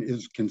 I mean,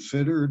 is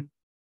considered.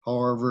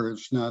 However,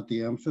 it's not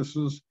the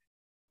emphasis.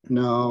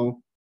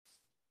 Now,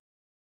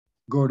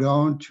 go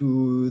down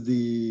to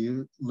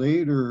the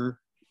later,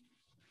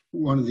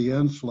 one of the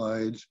end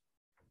slides.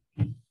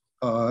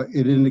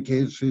 It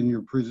indicates in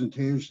your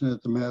presentation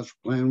that the master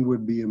plan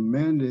would be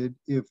amended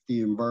if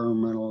the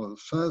environmental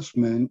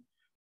assessment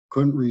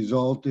couldn't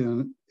result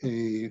in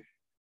a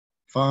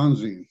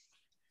FONSI.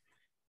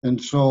 And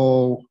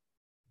so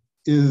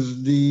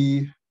is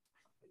the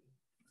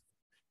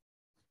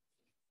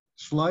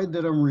slide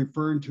that I'm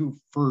referring to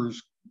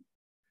first,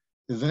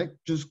 is that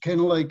just kind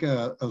of like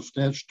a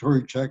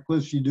statutory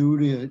checklist you do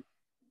to,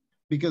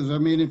 because I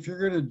mean, if you're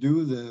going to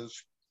do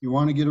this, you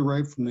want to get it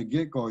right from the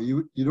get-go.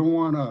 You don't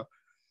want to,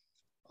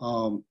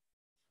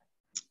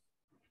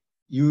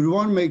 you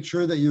want to make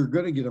sure that you're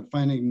going to get a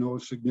finding no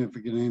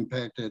significant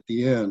impact at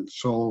the end.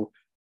 So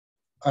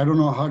I don't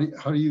know, how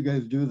do you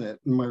guys do that?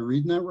 Am I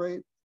reading that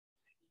right?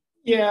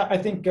 Yeah, I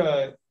think,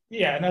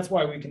 yeah, and that's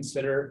why we have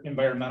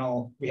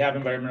environmental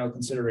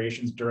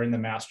considerations during the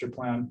master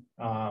plan.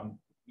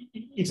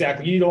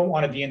 Exactly. You don't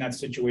want to be in that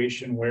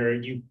situation where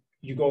you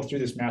go through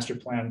this master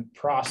plan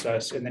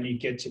process and then you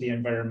get to the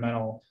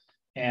environmental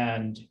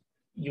and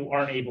you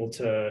aren't able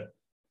to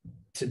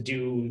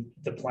do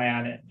the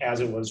plan as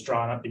it was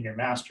drawn up in your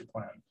master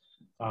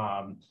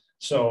plan.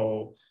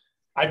 So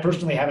I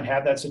personally haven't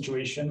had that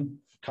situation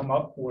come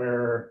up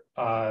where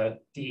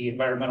the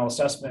environmental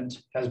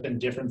assessment has been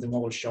different than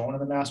what was shown in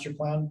the master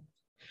plan.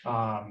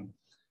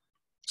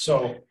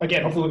 So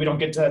again, hopefully we don't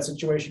get to that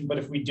situation, but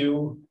if we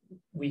do,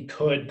 we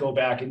could go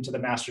back into the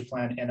master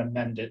plan and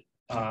amend it,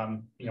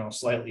 you know,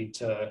 slightly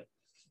to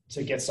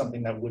get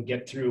something that would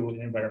get through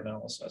an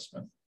environmental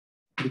assessment.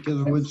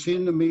 Because it would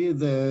seem to me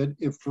that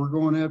if we're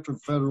going after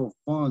federal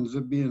funds,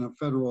 it being a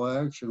federal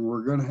action,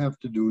 we're going to have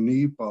to do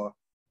NEPA.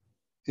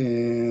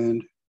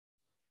 And,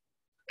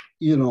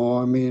 you know,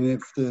 I mean,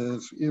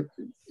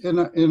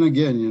 and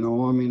again, you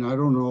know, I mean, I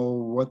don't know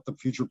what the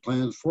future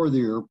plans for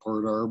the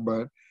airport are,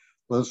 but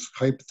let's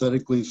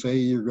hypothetically say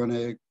you're going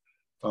to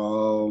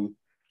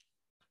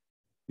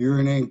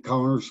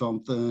encounter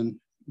something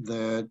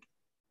that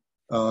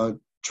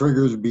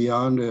triggers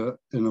beyond an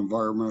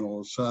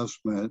environmental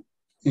assessment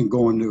and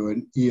going to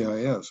an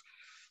EIS.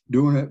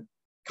 Doing it,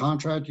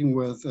 contracting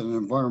with an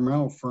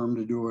environmental firm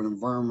to do an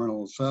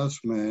environmental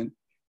assessment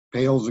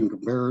pales in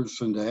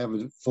comparison to have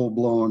a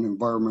full-blown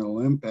environmental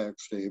impact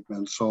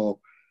statement.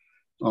 So,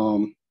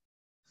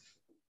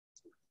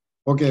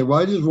 okay, well,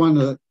 I just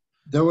wanted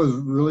to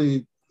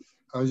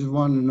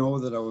know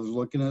that I was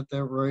looking at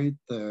that right,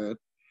 that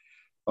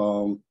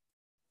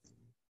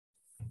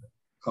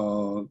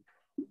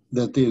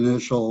that the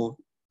initial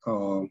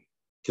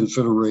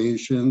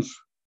considerations,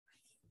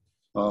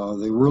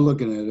 they were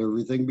looking at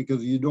everything,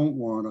 because you don't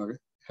want to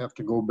have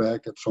to go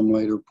back at some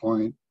later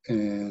point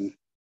and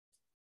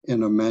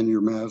amend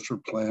your master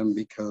plan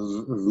because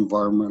of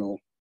environmental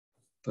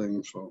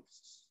things. So,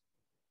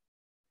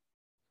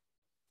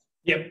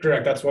 Yep,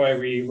 correct. That's why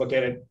we look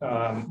at it,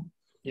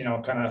 you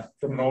know, kind of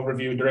from an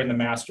overview during the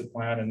master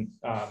plan,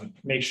 and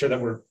make sure that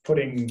we're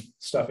putting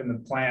stuff in the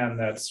plan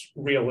that's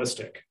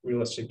realistic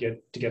to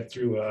get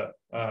through a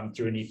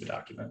NEPA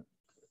document.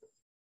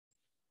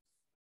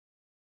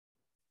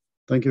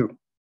 thank you.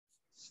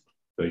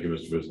 Thank you,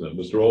 Mr. Bissonnette.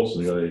 Mr.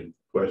 Olson, you got any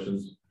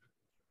questions?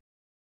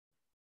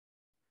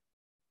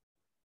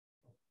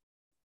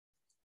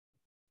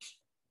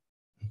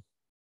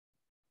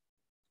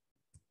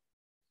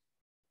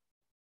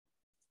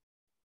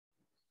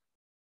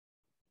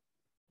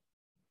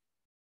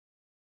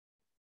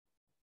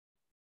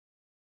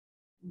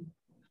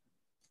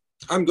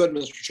 I'm good,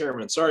 Mr.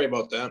 Chairman. Sorry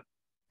about that.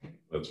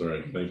 That's all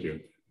right. Thank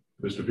you.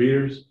 Mr.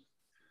 Peters?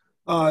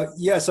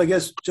 Yes, I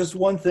guess just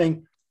one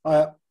thing.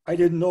 I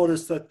didn't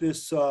notice that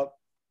this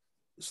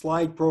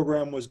slide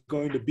program was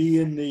going to be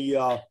in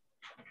the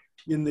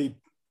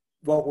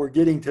what we're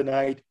getting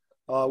tonight.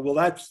 Will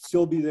that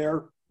still be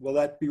there? Will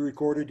that be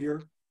recorded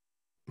here?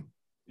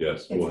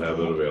 Yes, we'll have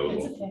it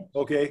available.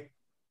 Okay.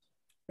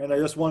 And I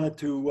just wanted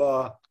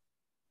to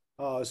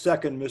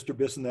second Mr.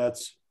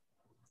 Bissonnette's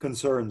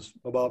concerns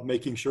about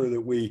making sure that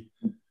we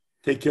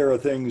take care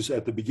of things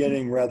at the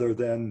beginning rather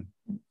than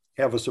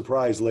have a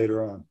surprise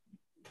later on.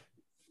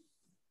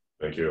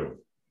 Thank you.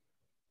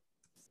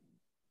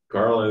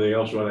 Carl, anything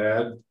else you want to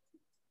add?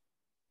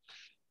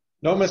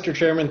 No, Mr.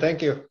 Chairman,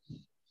 thank you.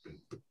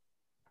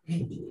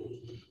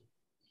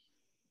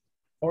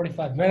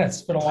 45 minutes.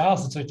 It's been a while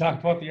since we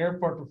talked about the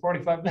airport for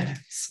 45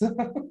 minutes.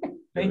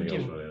 Thank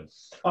Anything you.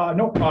 else, Ryan?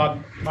 No,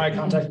 my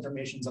contact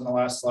information's on the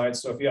last slide,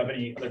 so if you have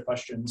any other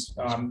questions,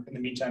 in the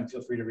meantime,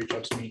 feel free to reach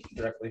out to me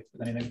directly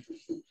with anything.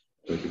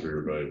 Thank you for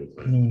your valuable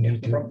No time.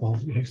 need to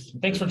apologize.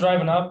 Thanks for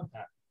driving up.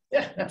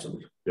 Yeah,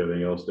 absolutely. You have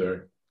anything else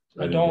there?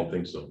 I didn't don't.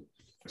 think so.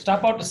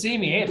 Stop out to see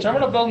me. Hey,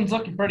 terminal building's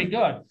looking pretty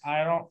good.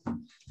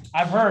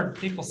 I've heard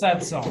people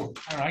said so.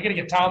 I don't know. I gotta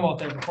get Tom out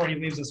there before he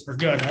leaves us for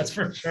good. That's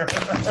for sure.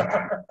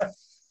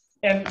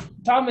 And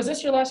Tom, is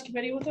this your last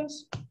committee with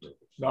us?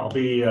 I'll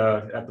be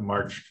at the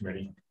March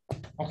committee.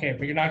 Okay,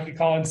 but you're not gonna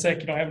call in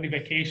sick. You don't have any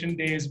vacation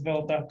days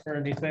built up or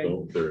anything?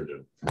 No,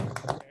 third.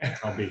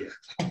 I'll be here.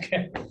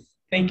 Okay,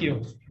 thank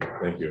you.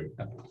 Thank you.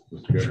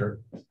 Mr.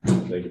 Gerhart,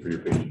 thank you for your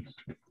patience.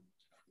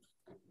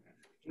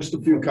 Just a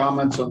few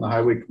comments on the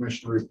Highway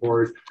Commissioner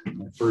report.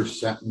 My first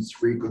sentence,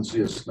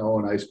 frequency of snow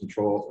and ice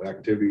control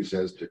activities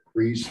has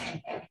decreased.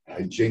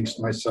 I jinxed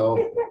myself.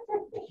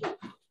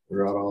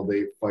 We're out all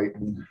day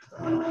fighting.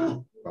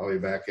 Probably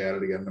back at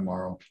it again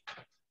tomorrow.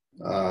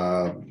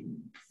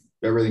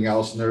 Everything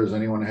else in there, does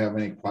anyone have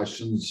any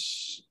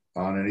questions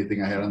on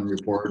anything I had on the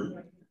report?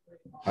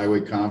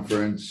 Highway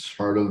conference,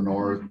 Heart of the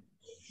North,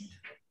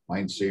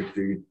 mine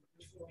safety.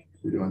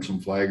 We're doing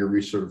some flagger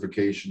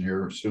recertification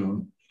here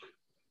soon.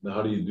 Now,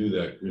 how do you do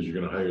that? Because you're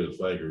gonna hire the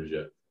flaggers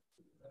yet.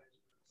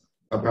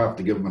 I'll have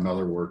to give them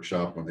another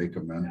workshop when they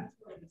come in.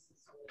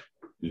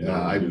 You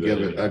Yeah, don't do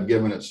that I've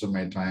given it so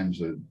many times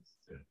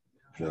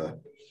that,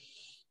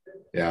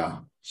 yeah.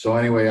 So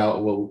anyway,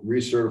 we'll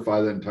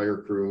recertify the entire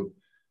crew.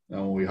 And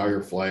when we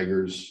hire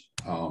flaggers,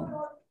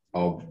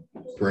 I'll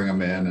bring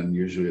them in, and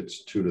usually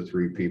it's 2 to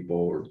 3 people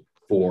or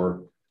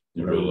 4.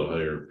 You're able to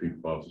hire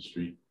people off the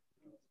street.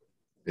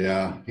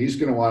 Yeah, he's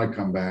gonna want to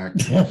come back.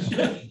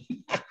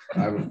 I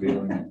have a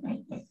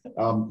feeling.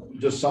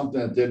 Just something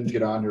that didn't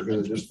get on here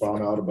because I just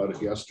found out about it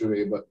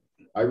yesterday, but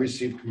I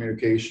received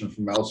communication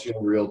from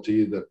LCO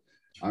Realty that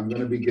I'm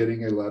going to be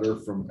getting a letter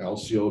from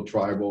LCO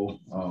Tribal,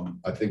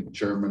 I think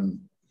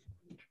Chairman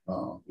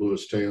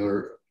Lewis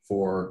Taylor,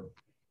 for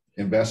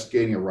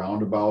investigating a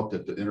roundabout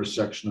at the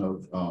intersection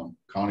of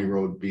County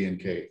Road B and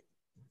K.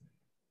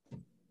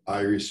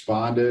 I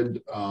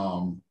responded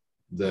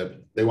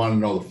that they want to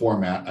know the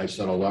format. I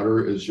said a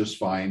letter is just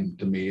fine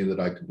to me that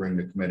I could bring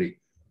to committee.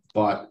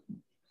 But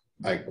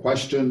I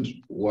questioned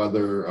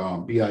whether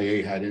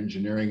BIA had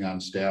engineering on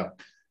staff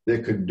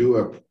that could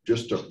do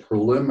just a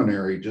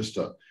preliminary, just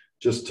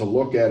to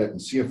look at it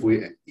and see if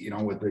we,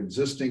 with the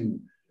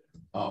existing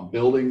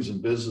buildings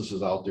and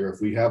businesses out there, if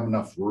we have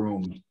enough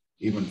room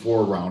even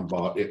for a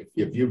roundabout.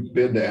 If you've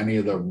been to any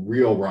of the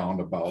real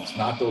roundabouts,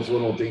 not those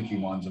little dinky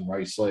ones in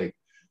Rice Lake,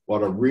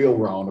 but a real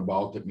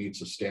roundabout that meets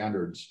the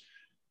standards,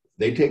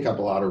 they take up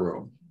a lot of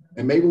room.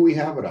 And maybe we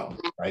have it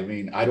out. I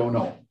mean, I don't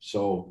know.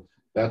 So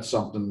that's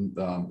something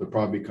that'll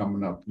probably be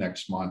coming up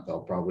next month. I'll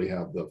probably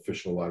have the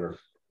official letter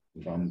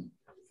from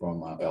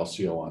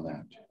LCO on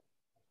that.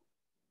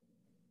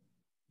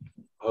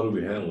 How do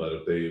we handle that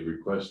if they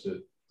request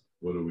it?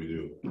 What do we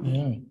do?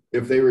 Yeah.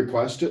 If they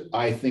request it,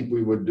 I think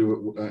we would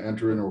do it,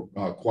 enter in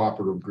a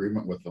cooperative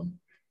agreement with them.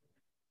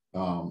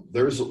 Tom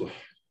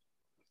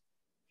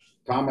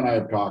and I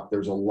have talked,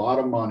 there's a lot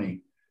of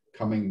money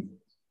coming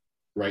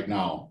right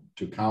now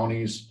to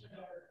counties,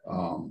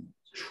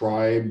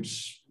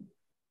 tribes,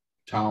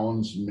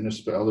 towns,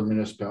 other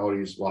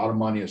municipalities. A lot of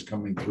money is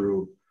coming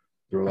through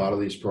a lot of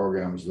these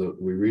programs that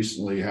we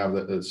recently have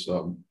this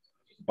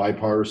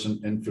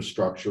bipartisan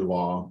infrastructure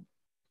law.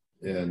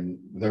 And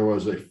there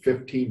was a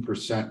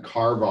 15%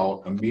 carve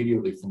out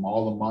immediately from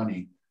all the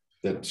money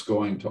that's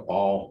going to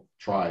all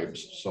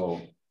tribes.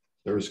 So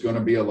there's going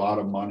to be a lot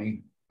of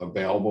money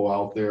available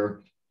out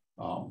there.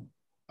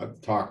 I've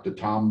talked to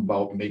Tom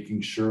about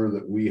making sure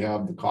that we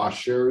have the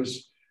cost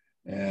shares.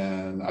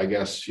 And I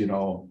guess,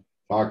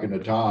 talking to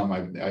Tom,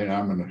 I'm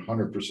in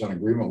 100%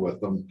 agreement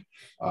with them.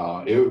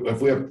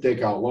 If we have to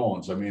take out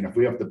loans, I mean, if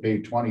we have to pay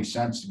 20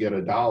 cents to get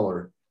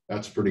 $1,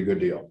 that's a pretty good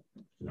deal,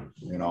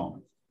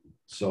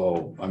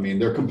 So, I mean,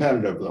 they're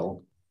competitive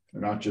though.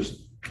 They're not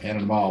just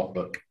handing them out,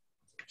 but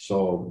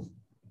so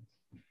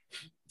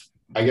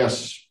I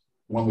guess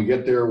when we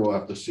get there, we'll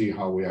have to see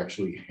how we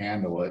actually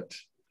handle it.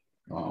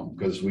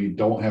 Because we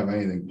don't have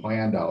anything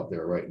planned out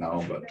there right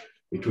now, but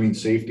between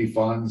safety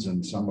funds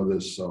and some of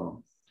this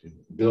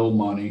bill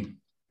money.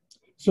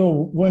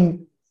 So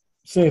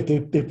say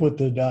if they put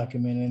the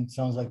document in, it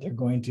sounds like they're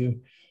going to,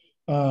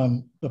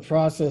 the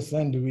process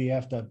then, do we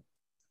have to,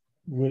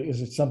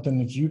 is it something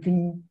that you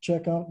can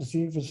check out to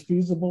see if it's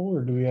feasible,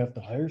 or do we have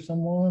to hire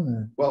someone?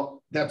 Or?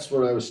 Well, that's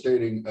what I was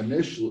stating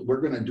initially.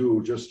 We're going to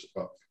do just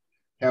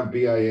have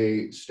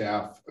BIA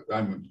staff,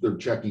 they're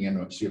checking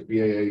into it, see if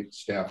BIA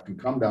staff can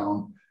come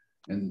down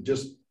and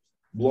just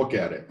look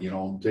at it,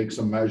 take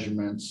some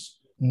measurements,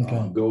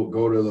 okay.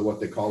 Go to what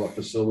they call a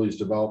facilities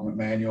development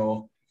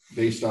manual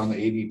based on the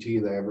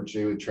ADT, the average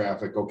daily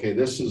traffic. Okay,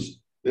 this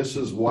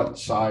is what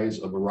size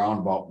of a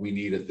roundabout we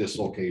need at this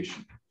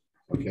location.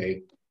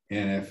 Okay.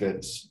 And if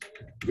it's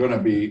going to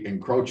be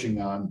encroaching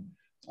on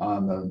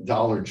on the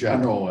Dollar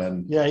General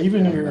and. Yeah,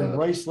 even and, your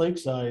Rice Lake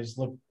size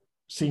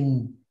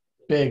seem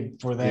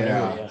big for that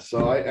Yeah, area.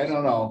 so I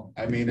don't know.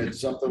 I mean, it's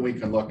something we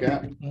can look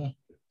at.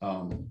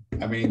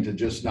 I mean, to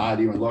just not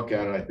even look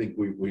at it, I think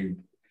we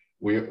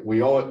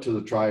owe it to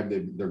the tribe.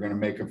 They're gonna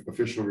make an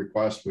official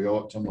request. We owe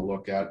it to them to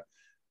look at.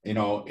 You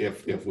know,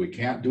 if we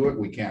can't do it,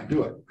 we can't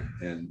do it.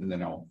 And you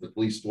know, at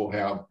least we'll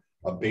have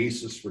a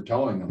basis for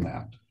telling them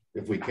that.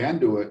 If we can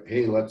do it,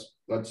 hey, let's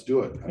do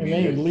it. I It mean,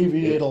 may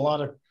alleviate a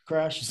lot of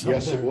crashes.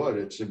 yes, out it there. would.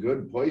 It's a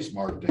good place,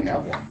 Mark, to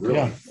have one, really.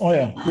 Yeah, oh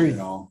yeah, You agreed.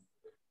 know,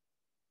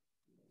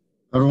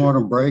 I don't want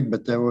to brag,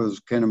 but that was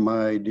kind of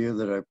my idea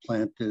that I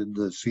planted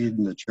the seed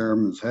in the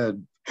chairman's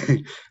head.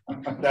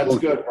 that's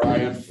good,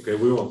 Brian. Okay,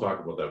 we won't talk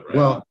about that,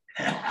 Brian.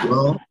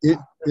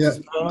 Yeah,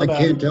 I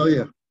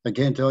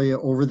can't tell you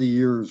over the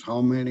years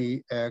how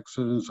many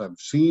accidents I've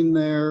seen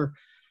there.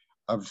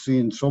 I've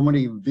seen so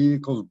many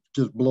vehicles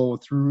just blow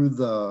through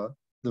the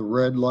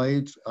red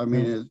lights. I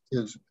mean,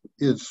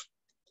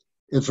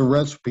 it's a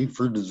recipe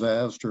for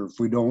disaster if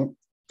we don't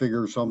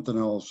figure something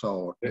else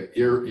out.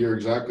 You're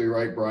exactly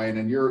right, Brian,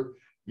 and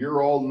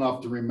you're old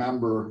enough to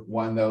remember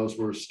when those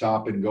were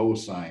stop and go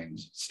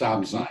signs,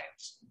 stop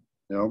signs.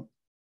 Yep.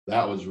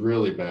 That was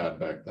really bad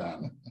back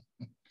then.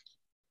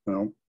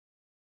 Yep.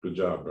 Good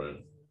job,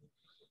 Brian.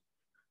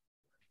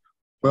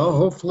 Well,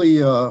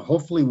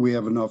 hopefully we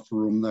have enough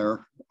room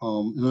there.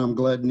 And I'm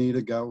glad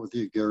Nita got with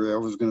you, Gary. I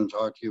was going to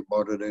talk to you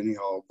about it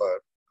anyhow, but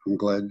I'm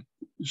glad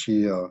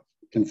she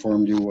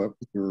informed you what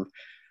you're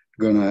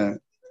gonna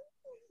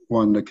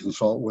want to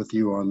consult with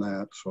you on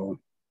that. So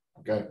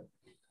okay.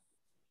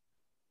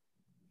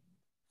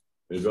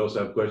 Anybody else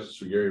have questions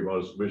for Gary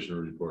about his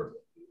commissioner report?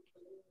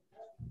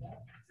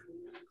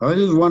 I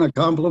just want to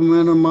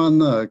compliment him on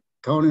the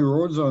county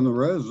roads on the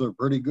res. They're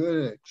pretty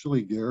good,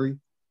 actually, Gary.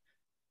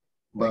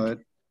 But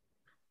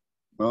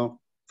well,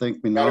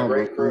 thank me Got now. a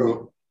great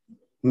crew.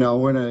 Now,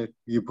 when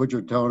you put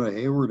your town of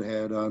Hayward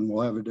hat on,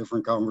 we'll have a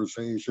different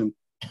conversation.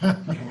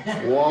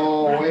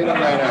 Whoa, wait a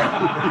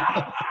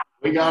minute.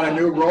 We got a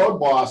new road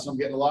boss. I'm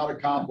getting a lot of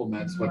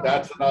compliments, but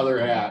that's another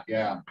hat.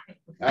 Yeah.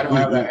 I don't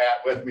have that hat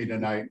with me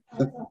tonight.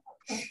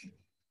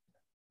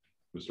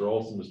 Mr.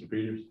 Olson, Mr.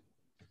 Peters?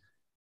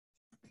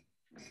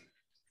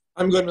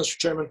 I'm good, Mr.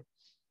 Chairman.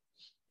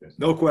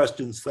 No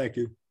questions. Thank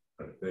you.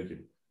 All right, thank you.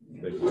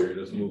 Thank you, Gary.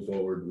 Let's move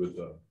forward with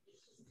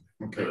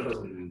Okay.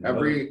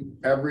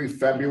 Every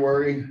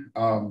February,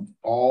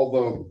 all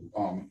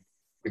the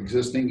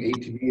existing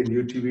ATV and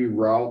UTV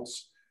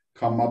routes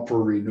come up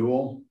for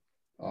renewal.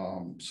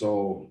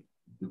 So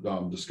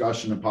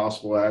discussion and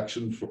possible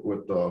action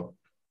with the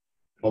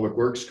Public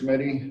Works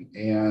Committee.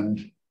 And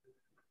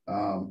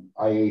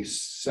I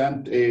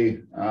sent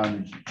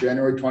on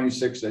January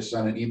 26th, I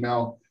sent an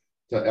email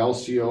to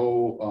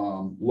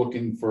LCO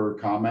looking for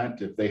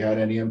comment if they had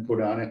any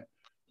input on it.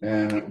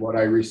 And what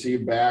I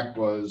received back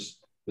was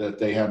that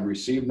they had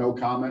received no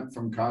comment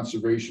from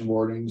conservation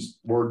wardens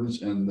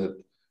and that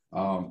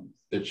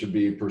it should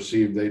be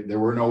perceived there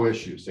were no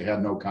issues. They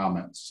had no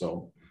comments.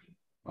 So,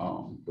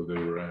 but they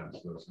were asked.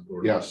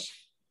 Yes.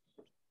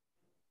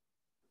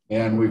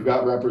 And we've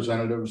got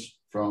representatives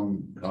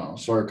from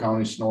Sawyer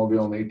County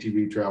Snowmobile and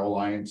ATV Travel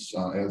Alliance.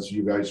 As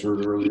you guys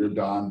heard earlier,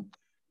 Don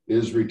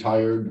is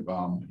retired.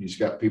 He's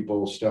got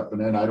people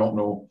stepping in. I don't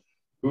know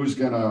who's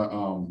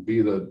gonna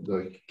be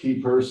the key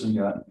person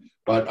yet.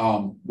 But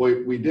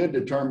we did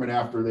determine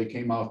after they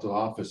came out to the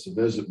office to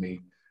visit me,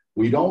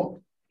 we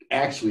don't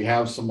actually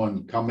have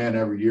someone come in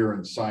every year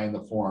and sign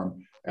the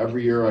form.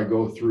 Every year I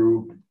go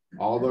through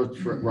all the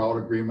route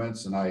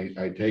agreements and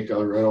I take a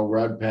little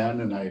red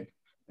pen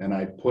and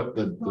I put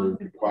the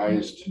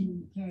revised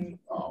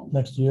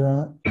Next year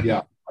on it?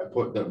 Yeah, I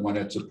put that when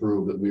it's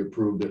approved that we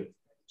approved it.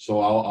 So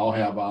I'll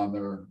have on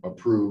there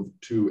approved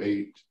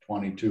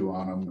 2/8/22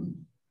 on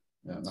them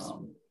and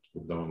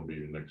Don will be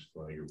your next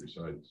flagger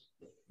besides.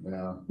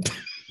 yeah.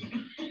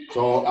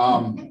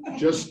 So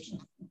just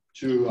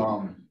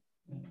to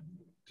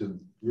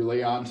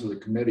relay on to the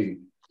committee,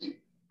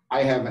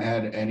 I haven't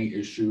had any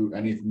issue,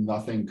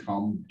 nothing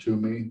come to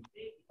me.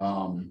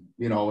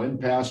 You know, in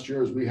past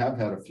years we have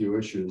had a few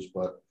issues,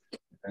 but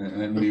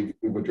and we've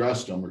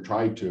addressed them or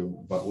tried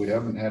to, but we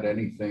haven't had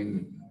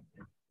anything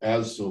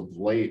as of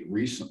late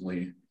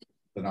recently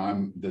that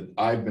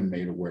I've been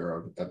made aware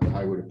of at the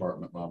highway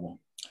department level.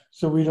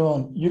 So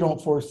you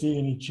don't foresee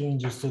any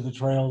changes to the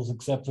trails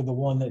except for the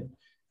one that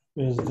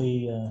is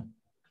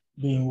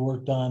being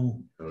worked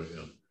on,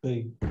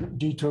 the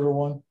detour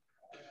one?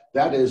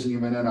 That isn't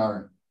even in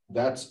our,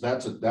 that's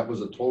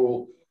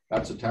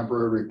a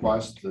temporary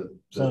request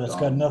So that's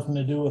got nothing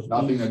to do with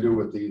nothing these? to do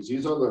with these.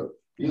 These are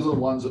the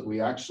ones that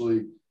we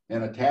actually,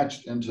 and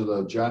attached into the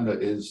agenda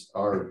is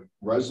our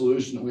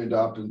resolution that we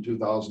adopted in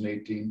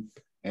 2018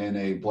 and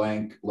a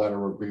blank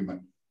letter of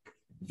agreement.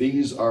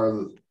 These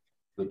are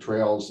the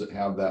trails that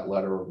have that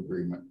letter of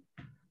agreement,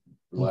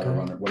 letter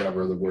on it,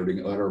 whatever the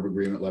wording, letter of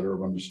agreement, letter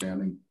of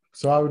understanding.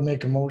 So I would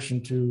make a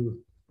motion to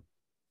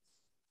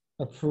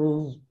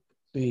approve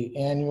the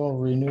annual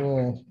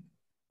renewal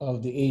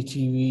of the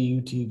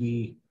ATV,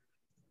 UTV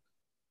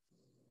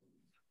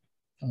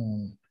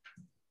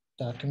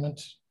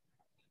documents.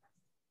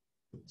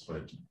 That's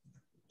fine.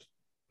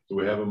 So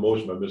we have a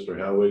motion by Mr.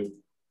 Howard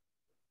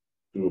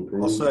to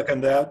approve. I'll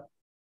second that.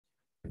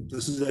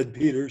 This is Ed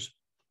Peters.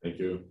 Thank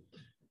you.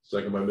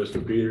 Second by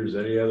Mr. Peters.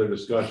 Any other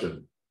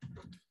discussion?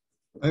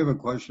 I have a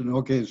question.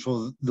 Okay,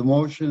 so the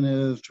motion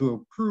is to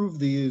approve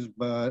these,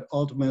 but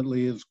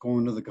ultimately it's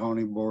going to the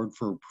county board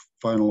for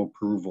final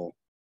approval,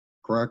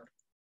 correct?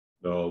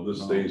 No,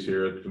 this stays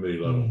here at the committee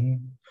level.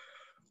 Mhm.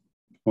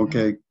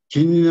 Okay,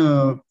 can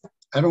you,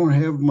 I don't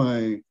have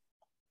my,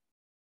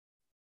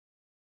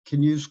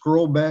 can you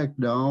scroll back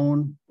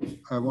down?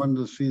 I wanted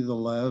to see the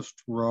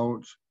last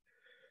routes.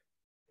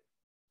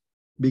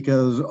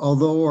 Because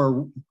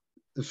although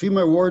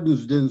my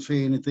wardens didn't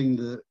say anything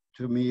to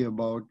me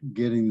about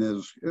getting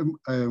this.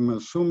 I'm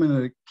assuming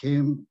it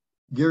came,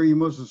 Gary, you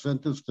must have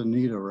sent this to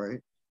Nita,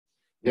 right?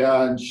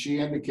 Yeah, and she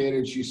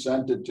indicated she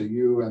sent it to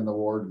you and the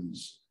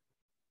wardens.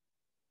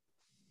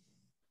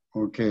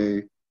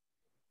 Okay.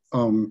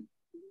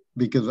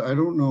 Because I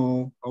don't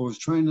know, I was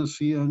trying to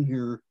see on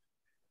here.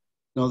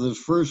 Now this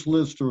first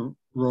list of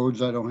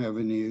roads I don't have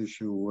any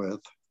issue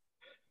with.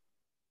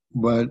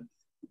 But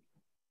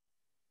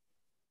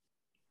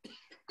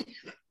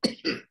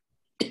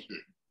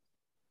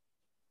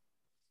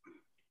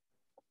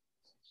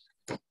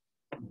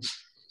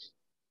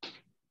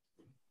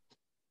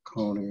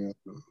county.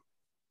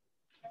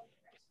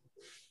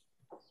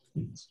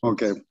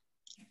 Okay.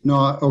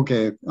 No,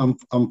 okay, I'm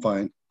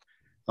fine.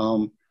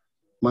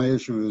 My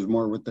issue is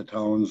more with the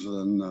towns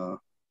than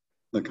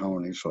the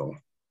county, so.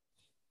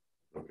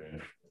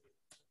 Okay.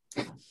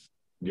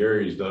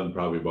 Gary's done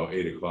probably about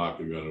 8 o'clock.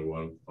 We're gonna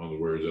want on the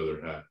wear his other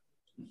hat.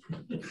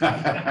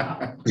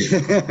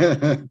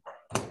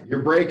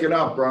 You're breaking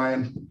up,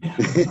 Brian.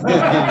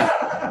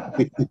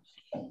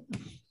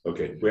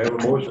 Okay, we have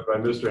a motion by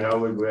Mr.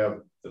 Howard. We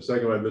have a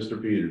second by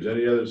Mr. Peters.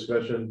 Any other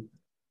discussion?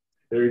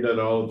 Hearing none,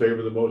 all in favor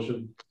of the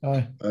motion?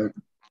 Aye.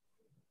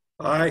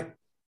 Aye.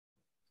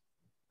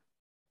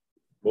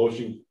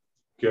 Motion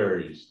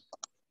carries.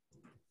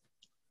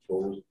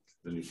 Opposed?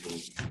 Any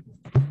opposed?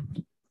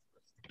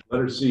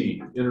 Letter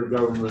C,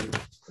 intergovernment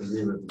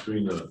agreement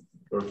between the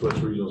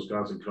Northwest Regional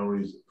Wisconsin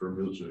counties for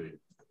mutual aid.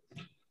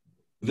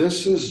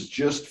 This is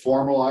just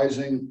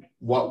formalizing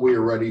what we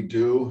already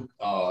do.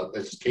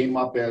 This came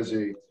up as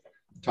a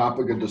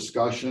topic of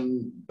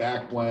discussion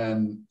back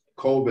when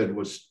COVID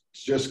was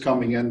just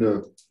coming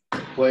into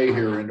play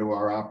here into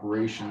our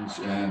operations,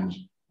 and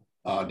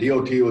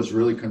DOT was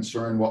really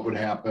concerned what would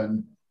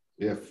happen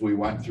if we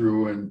went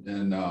through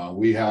and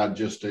we had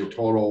just a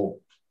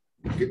total,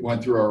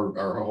 went through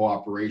our whole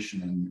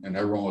operation and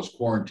everyone was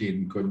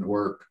quarantined and couldn't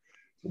work.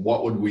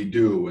 What would we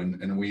do?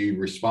 And we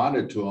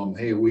responded to them,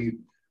 hey,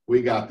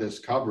 we got this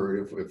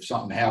covered. If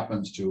something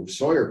happens to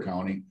Sawyer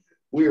County,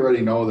 we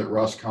already know that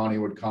Russ County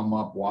would come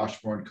up,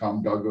 Washburn would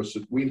come, Douglas,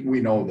 we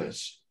know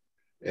this.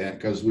 And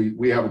because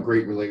we have a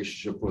great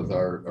relationship with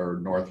our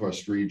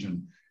Northwest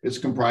region. It's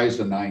comprised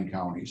of 9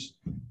 counties.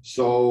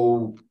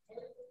 So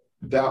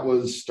that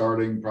was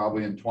starting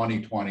probably in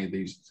 2020,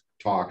 these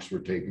talks were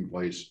taking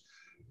place.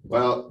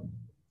 Well,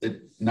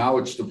 now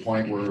it's the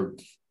point where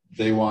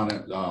they want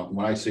it,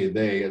 when I say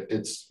they,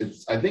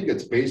 I think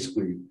it's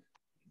basically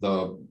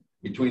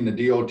between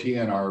the DOT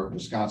and our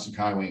Wisconsin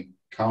County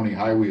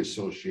Highway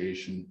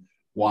Association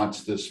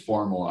wants this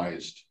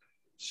formalized.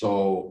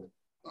 So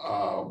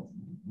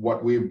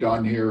what we've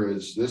done here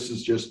is, this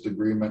is just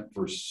agreement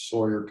for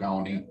Sawyer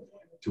County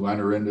to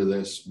enter into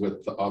this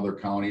with the other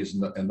counties,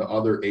 and the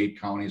other 8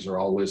 counties are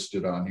all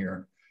listed on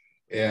here.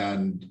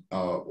 And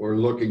we're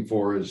looking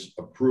for is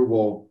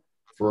approval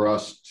for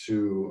us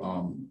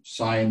to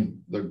sign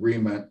the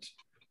agreement,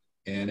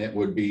 and it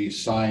would be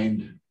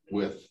signed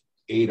with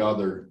 8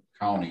 other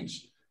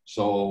counties.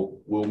 So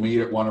we'll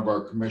meet at one of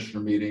our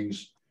commissioner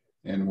meetings,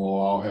 and we'll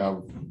all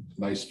have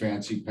nice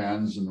fancy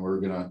pens, and we're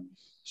gonna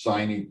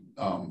sign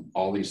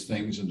all these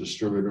things and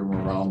distribute them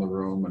around the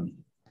room and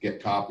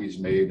get copies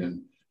made.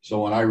 And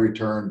so when I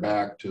return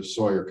back to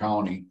Sawyer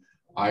County,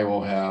 I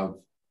will have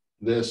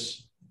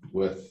this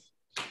with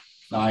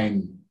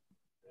 9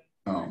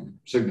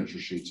 signature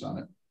sheets on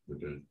it.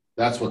 Okay.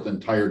 That's what the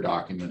entire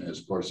document is.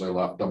 Of course, I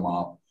left them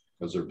off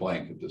because they're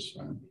blank at this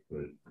time.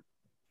 Right.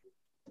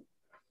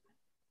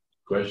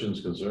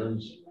 Questions,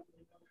 concerns?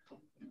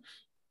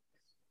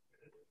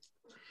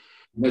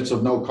 It's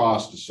of no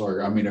cost to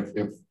Sawyer. I mean,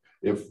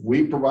 if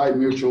we provide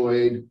mutual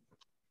aid,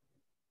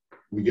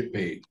 we get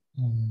paid.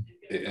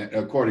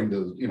 According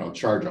to,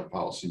 charge up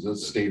policies,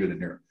 that's stated in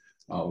here.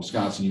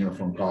 Wisconsin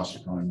Uniform Cost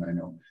Accounting, I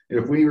know.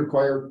 If we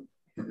require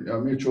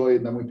mutual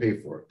aid, then we pay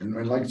for it. And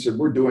like I said,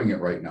 we're doing it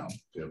right now.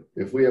 Yeah.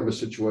 If we have a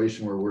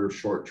situation where we're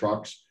short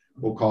trucks,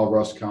 we'll call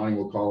Russ County,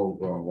 we'll call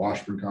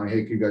Washburn County.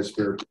 Hey, can you guys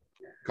spare a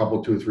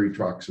couple, 2 or 3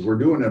 trucks? We're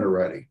doing it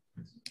already.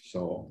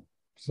 So,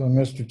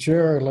 Mr.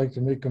 Chair, I'd like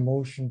to make a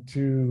motion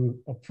to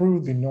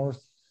approve the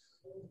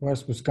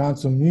Northwest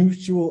Wisconsin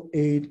Mutual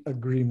Aid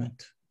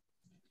Agreement.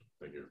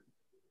 Thank you.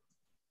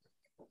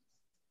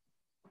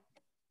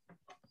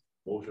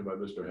 Motion by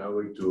Mr.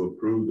 Howard to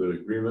approve the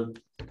agreement.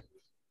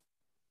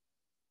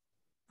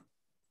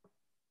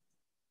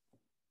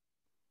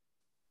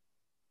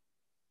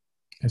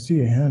 I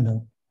see a hand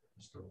up.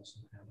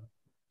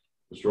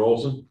 Mr.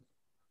 Olson?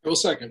 I will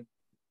second.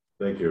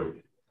 Thank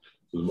you.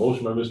 So the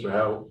motion by Mr.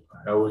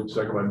 Howard,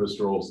 second by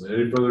Mr. Olson.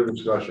 Any further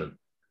discussion?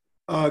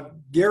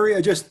 Gary,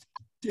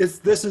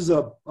 this is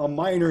a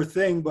minor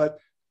thing, but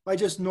I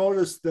just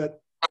noticed that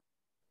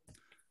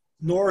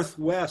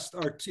Northwest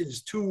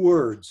is 2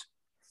 words.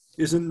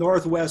 Isn't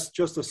Northwest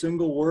just a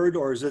single word,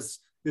 or is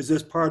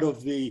this part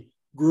of the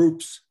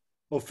group's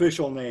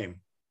official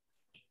name?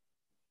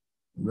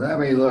 Let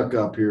me look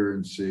up here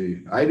and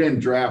see. I didn't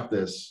draft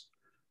this.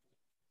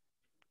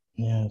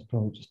 Yeah, it's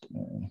probably just.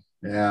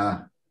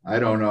 Yeah, I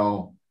don't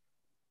know.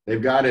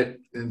 They've got it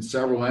in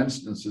several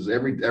instances.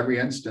 Every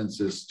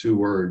instance is 2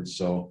 words.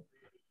 So,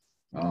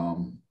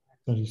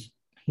 But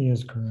he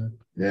is correct.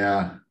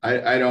 yeah,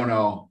 I don't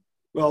know.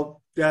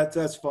 Well,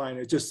 that's fine.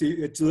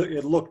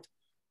 It looked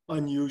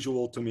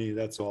unusual to me.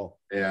 That's all.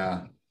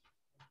 Yeah,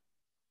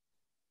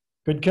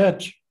 Good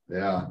catch.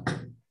 yeah.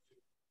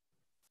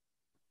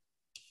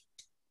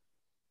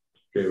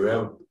 Okay, we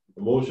have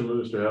a motion by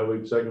Mr.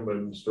 Howard, second by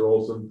Mr.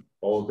 Olson.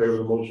 All in favor of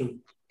the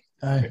motion?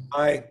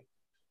 Aye.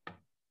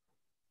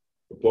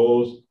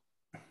 Opposed?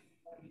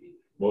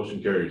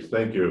 Motion carries.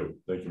 Thank you.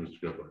 Thank you, Mr.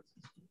 Gephardt.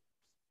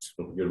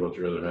 Don't forget about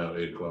your other hat,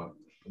 8 o'clock.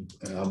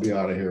 I'll be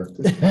out of here.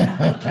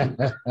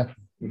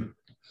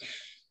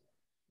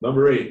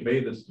 Number 8,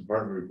 maintenance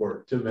department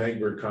report. Tim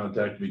Hagberg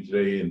contacted me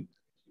today and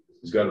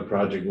he's got a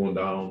project going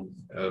down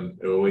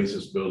at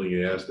Oasis building.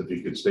 He asked if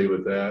he could stay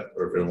with that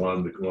or if I wanted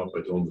him to come up.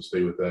 I told him to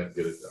stay with that and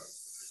get it done.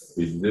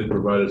 He did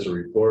provide us a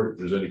report. If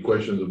there's any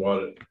questions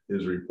about it,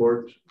 his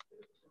report.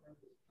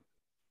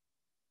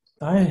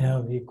 I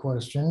have a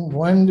question.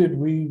 When did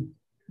we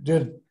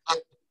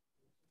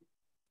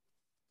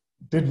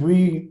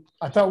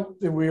I thought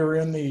that we were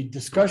in the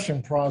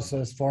discussion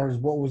process as far as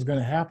what was going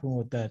to happen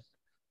with that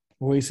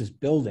Oasis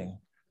building.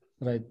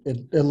 But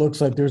it looks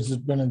like there's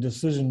been a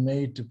decision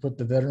made to put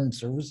the veteran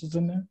services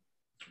in there.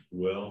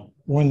 Well,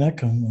 When that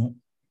come up?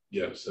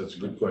 yes, that's a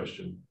good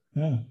question.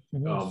 Yeah.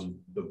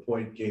 The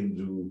point came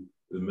to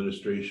the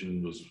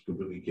administration was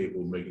completely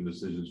capable of making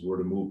decisions where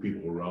to move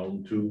people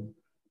around to,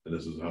 and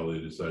this is how they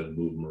decided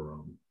to move them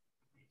around.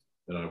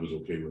 And I was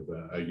okay with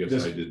that. I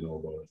guess I didn't know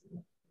about it.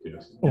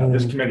 Yes. Yeah,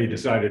 this committee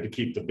decided to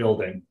keep the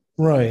building.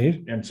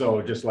 Right. And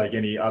so just like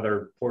any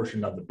other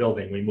portion of the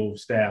building, we move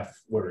staff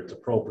where it's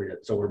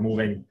appropriate. So we're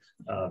moving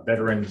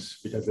veterans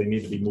because they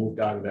need to be moved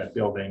out of that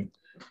building.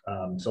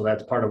 So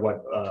that's part of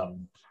what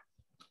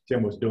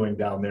Tim was doing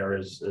down there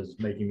is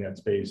making that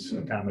space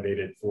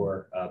accommodated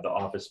for the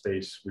office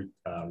space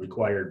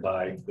required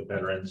by the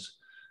veterans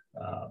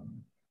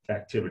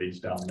activities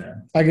down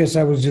there. I guess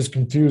I was just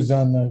confused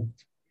on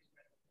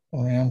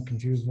I am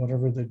confused,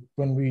 whatever, that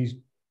when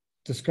we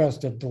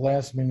discussed at the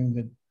last meeting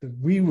that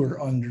we were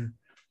under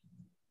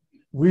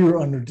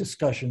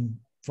discussion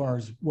as far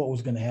as what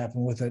was going to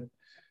happen with it.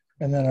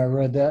 And then I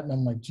read that and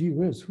I'm like, gee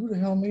whiz, who the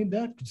hell made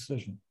that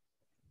decision?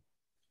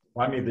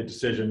 Well, I made the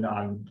decision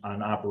on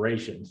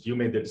operations. You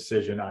made the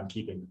decision on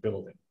keeping the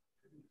building.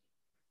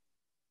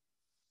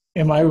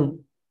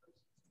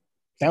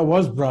 That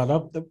was brought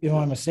up. Am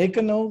I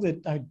mistaken though?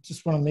 That I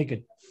just want to make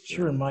it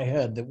sure in my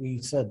head that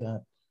we said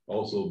that.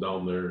 Also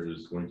down there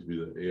is going to be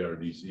the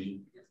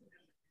ARDC.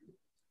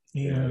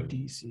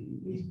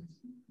 ARDC.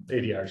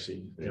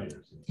 ADRC.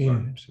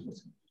 Yeah.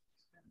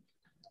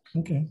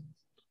 Okay.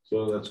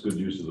 So that's good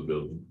use of the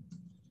building.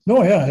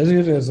 No, yeah, it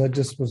is. I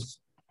just was.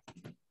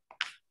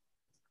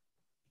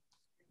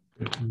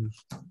 Any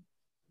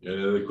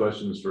other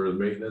questions for the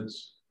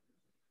maintenance?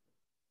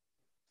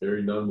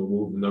 Hearing none, we'll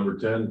move to number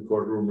 10,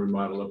 courtroom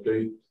remodel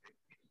update.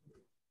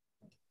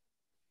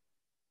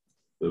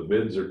 The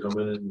bids are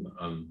coming in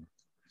on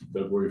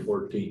February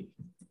 14th.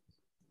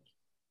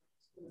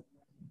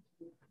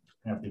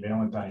 Happy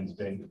Valentine's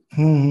Day.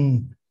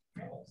 Anything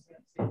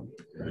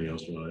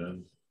else you want to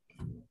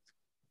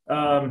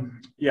add?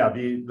 Yeah,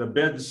 the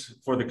bids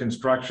for the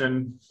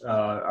construction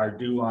are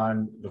due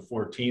on the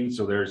 14th.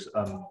 So there's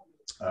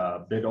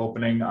bid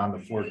opening on the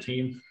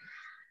 14th.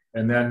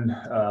 And then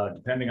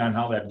depending on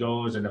how that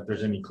goes and if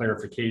there's any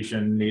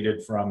clarification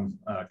needed from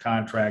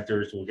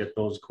contractors, we'll get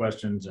those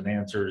questions and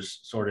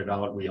answers sorted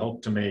out. We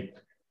hope to make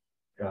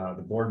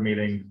the board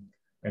meeting,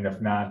 and if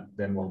not,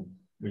 then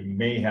we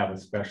may have a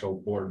special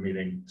board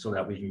meeting so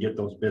that we can get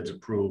those bids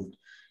approved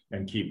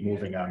and keep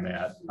moving on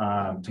that.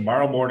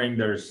 Tomorrow morning,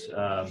 there's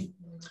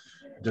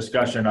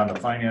discussion on the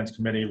finance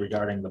committee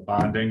regarding the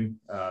bonding,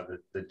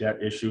 the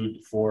debt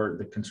issued for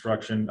the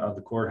construction of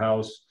the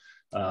courthouse.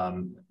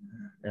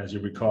 As you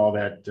recall,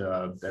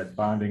 that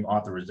bonding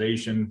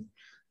authorization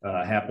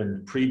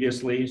happened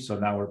previously, so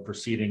now we're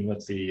proceeding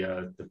with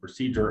the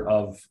procedure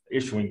of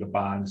issuing the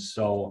bonds.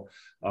 So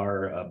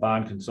our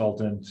bond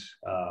consultant,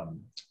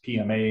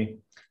 PMA,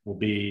 will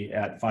be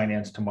at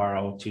finance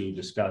tomorrow to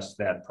discuss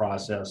that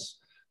process.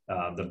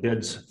 The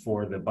bids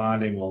for the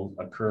bonding will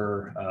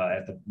occur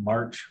at the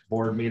March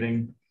board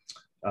meeting,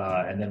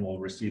 and then we'll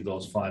receive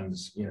those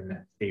funds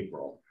in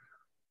April.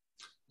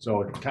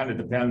 So it kind of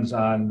depends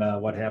on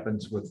what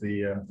happens with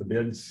the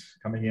bids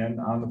coming in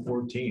on the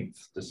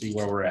 14th to see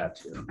where we're at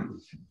here.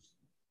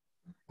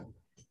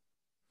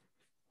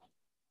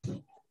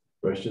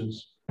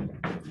 Questions?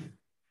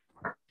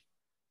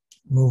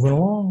 Moving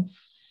along.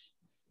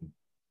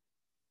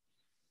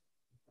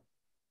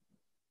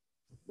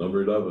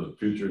 Number 11,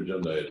 future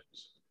agenda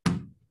items.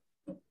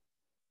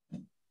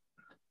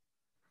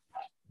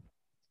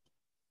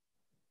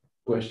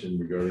 Question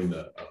regarding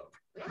the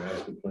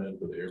master plan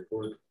for the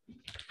airport.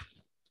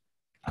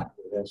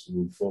 It has to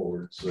move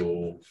forward,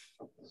 so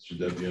should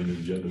that be on the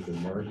agenda for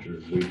March or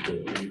wait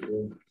till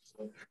April?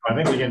 I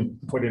think we can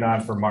put it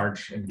on for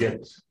March and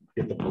get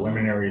the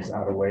preliminaries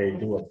out of the way,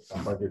 do a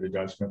budget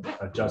adjustment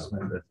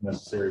if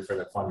necessary for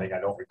the funding. I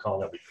don't recall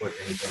that we put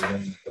anything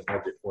in the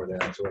budget for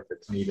that, so if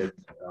it's needed,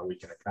 we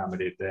can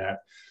accommodate that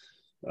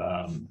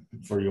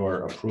for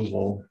your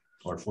approval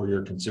or for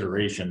your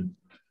consideration.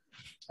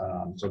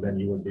 So then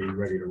you would be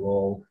ready to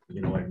roll,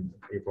 you know, in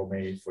April,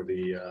 May for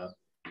the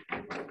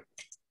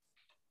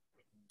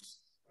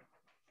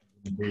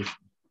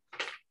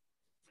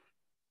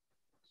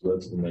So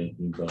that's the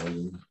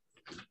 19,000.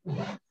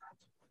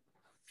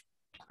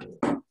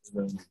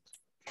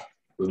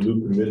 The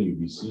new committee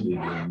will be seated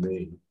in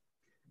May.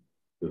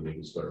 So they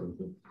can start with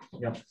it.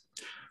 Yep.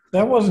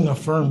 That wasn't a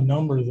firm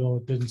number though.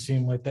 It didn't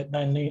seem like that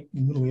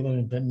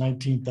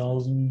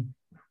 19,000.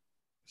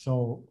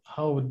 So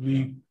how would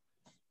we,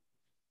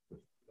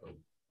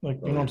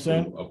 like, you know what I'm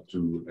saying? Up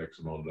to X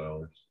amount of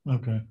dollars.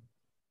 Okay.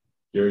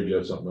 Gary, do you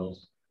have something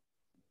else?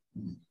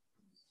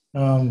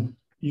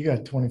 You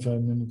got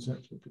 25 minutes.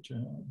 That's what you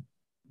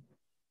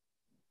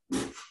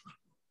have.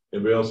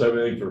 Anybody else have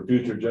anything for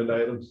future agenda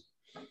items?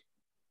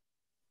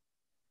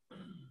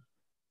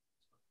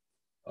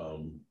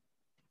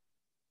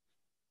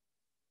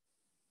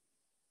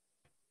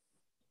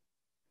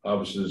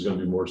 Obviously, there's going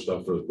to be more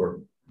stuff for the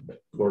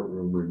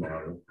courtroom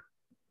remodel.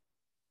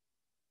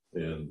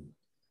 And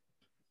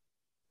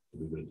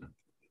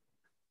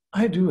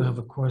I do have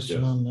a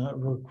question Yes. on that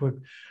real quick.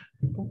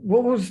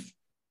 What was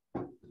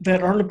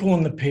that article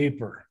in the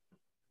paper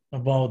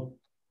about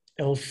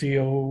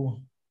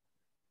LCO?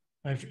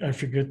 I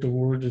forget the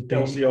word that they.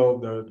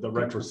 LCO, the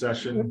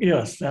retrocession.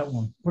 Yes, that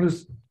one. What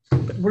does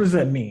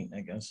that mean,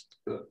 I guess?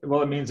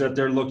 Well, it means that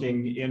they're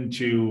looking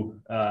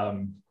into.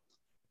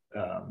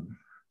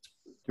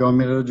 You want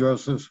me to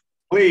address this?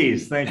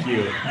 Please, thank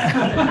you.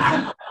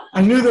 I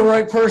knew the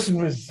right person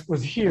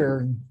was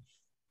here.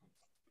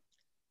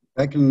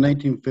 Back in the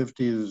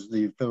 1950s,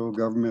 the federal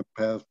government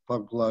passed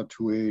Public Law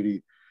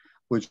 280,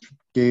 which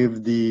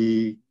gave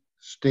the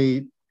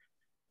state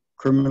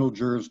criminal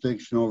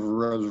jurisdiction over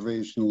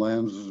reservation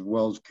lands as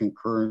well as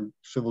concurrent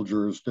civil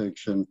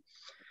jurisdiction.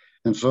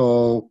 And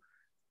so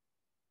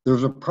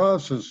there's a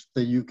process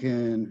that you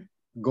can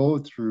go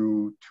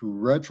through to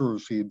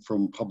retrocede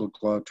from Public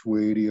Law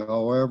 280.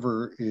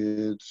 However,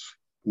 it's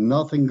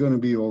nothing going to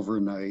be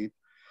overnight.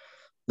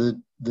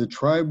 The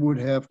tribe would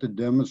have to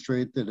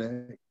demonstrate that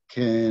it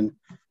can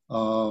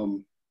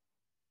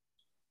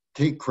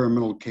take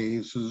criminal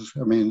cases.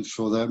 I mean,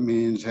 so that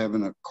means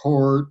having a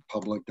court,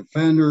 public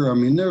defender. I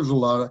mean, there's a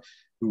lot of,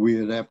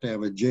 we'd have to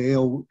have a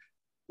jail.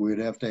 We'd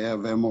have to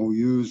have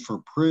MOUs for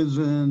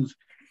prisons,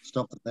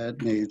 stuff of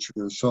that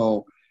nature.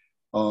 So,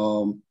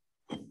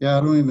 yeah,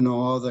 I don't even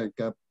know how that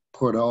got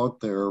put out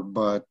there,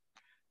 but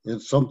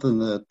it's something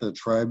that the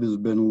tribe has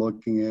been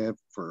looking at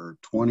for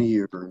 20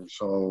 years.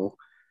 So,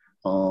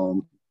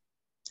 you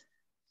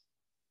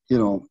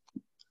know,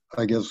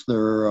 I guess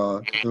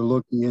they're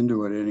looking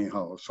into it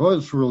anyhow. So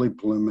it's really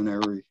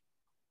preliminary.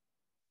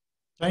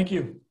 Thank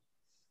you.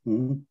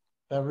 Mm-hmm.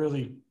 That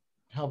really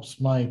helps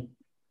my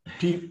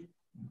P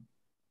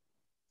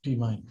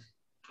mind.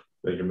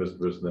 Thank you, Mr.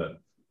 Bissonnette.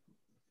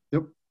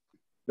 Yep.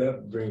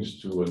 That brings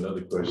to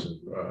another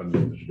question. I don't know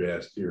if it should be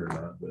asked here or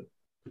not, but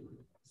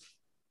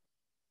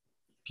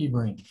P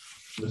brain.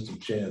 Mr.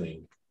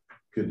 Channing,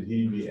 could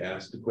he be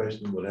asked the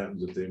question, what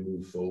happens if they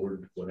move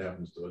forward? What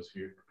happens to us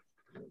here?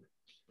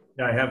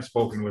 Yeah, I have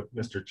spoken with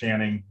Mr.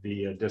 Channing,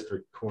 the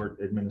district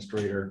court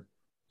administrator.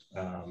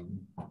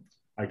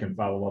 I can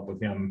follow up with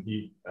him.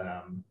 He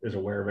is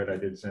aware of it. I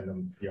did send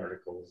him the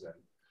articles, and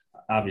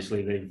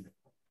obviously they've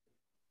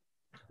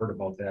heard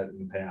about that in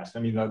the past. I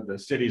mean, the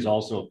cities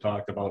also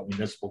talked about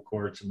municipal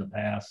courts in the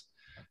past.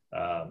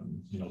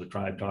 You know, the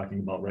tribe talking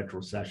about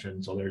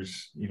retrocession. So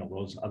there's, you know,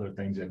 those other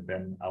things that have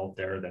been out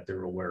there that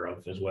they're aware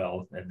of as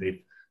well. And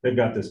they've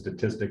got the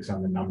statistics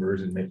on the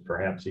numbers, and maybe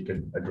perhaps he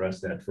could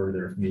address that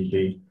further if need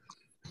be.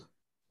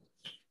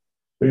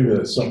 Maybe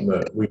that's something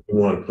that we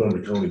want to put on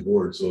the county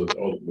board so that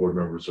all the board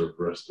members are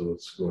abreast of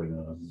what's going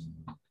on.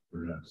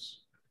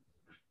 Perhaps.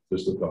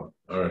 Just a thought.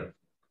 All right.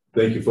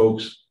 Thank you,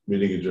 folks.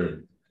 Meeting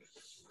adjourned.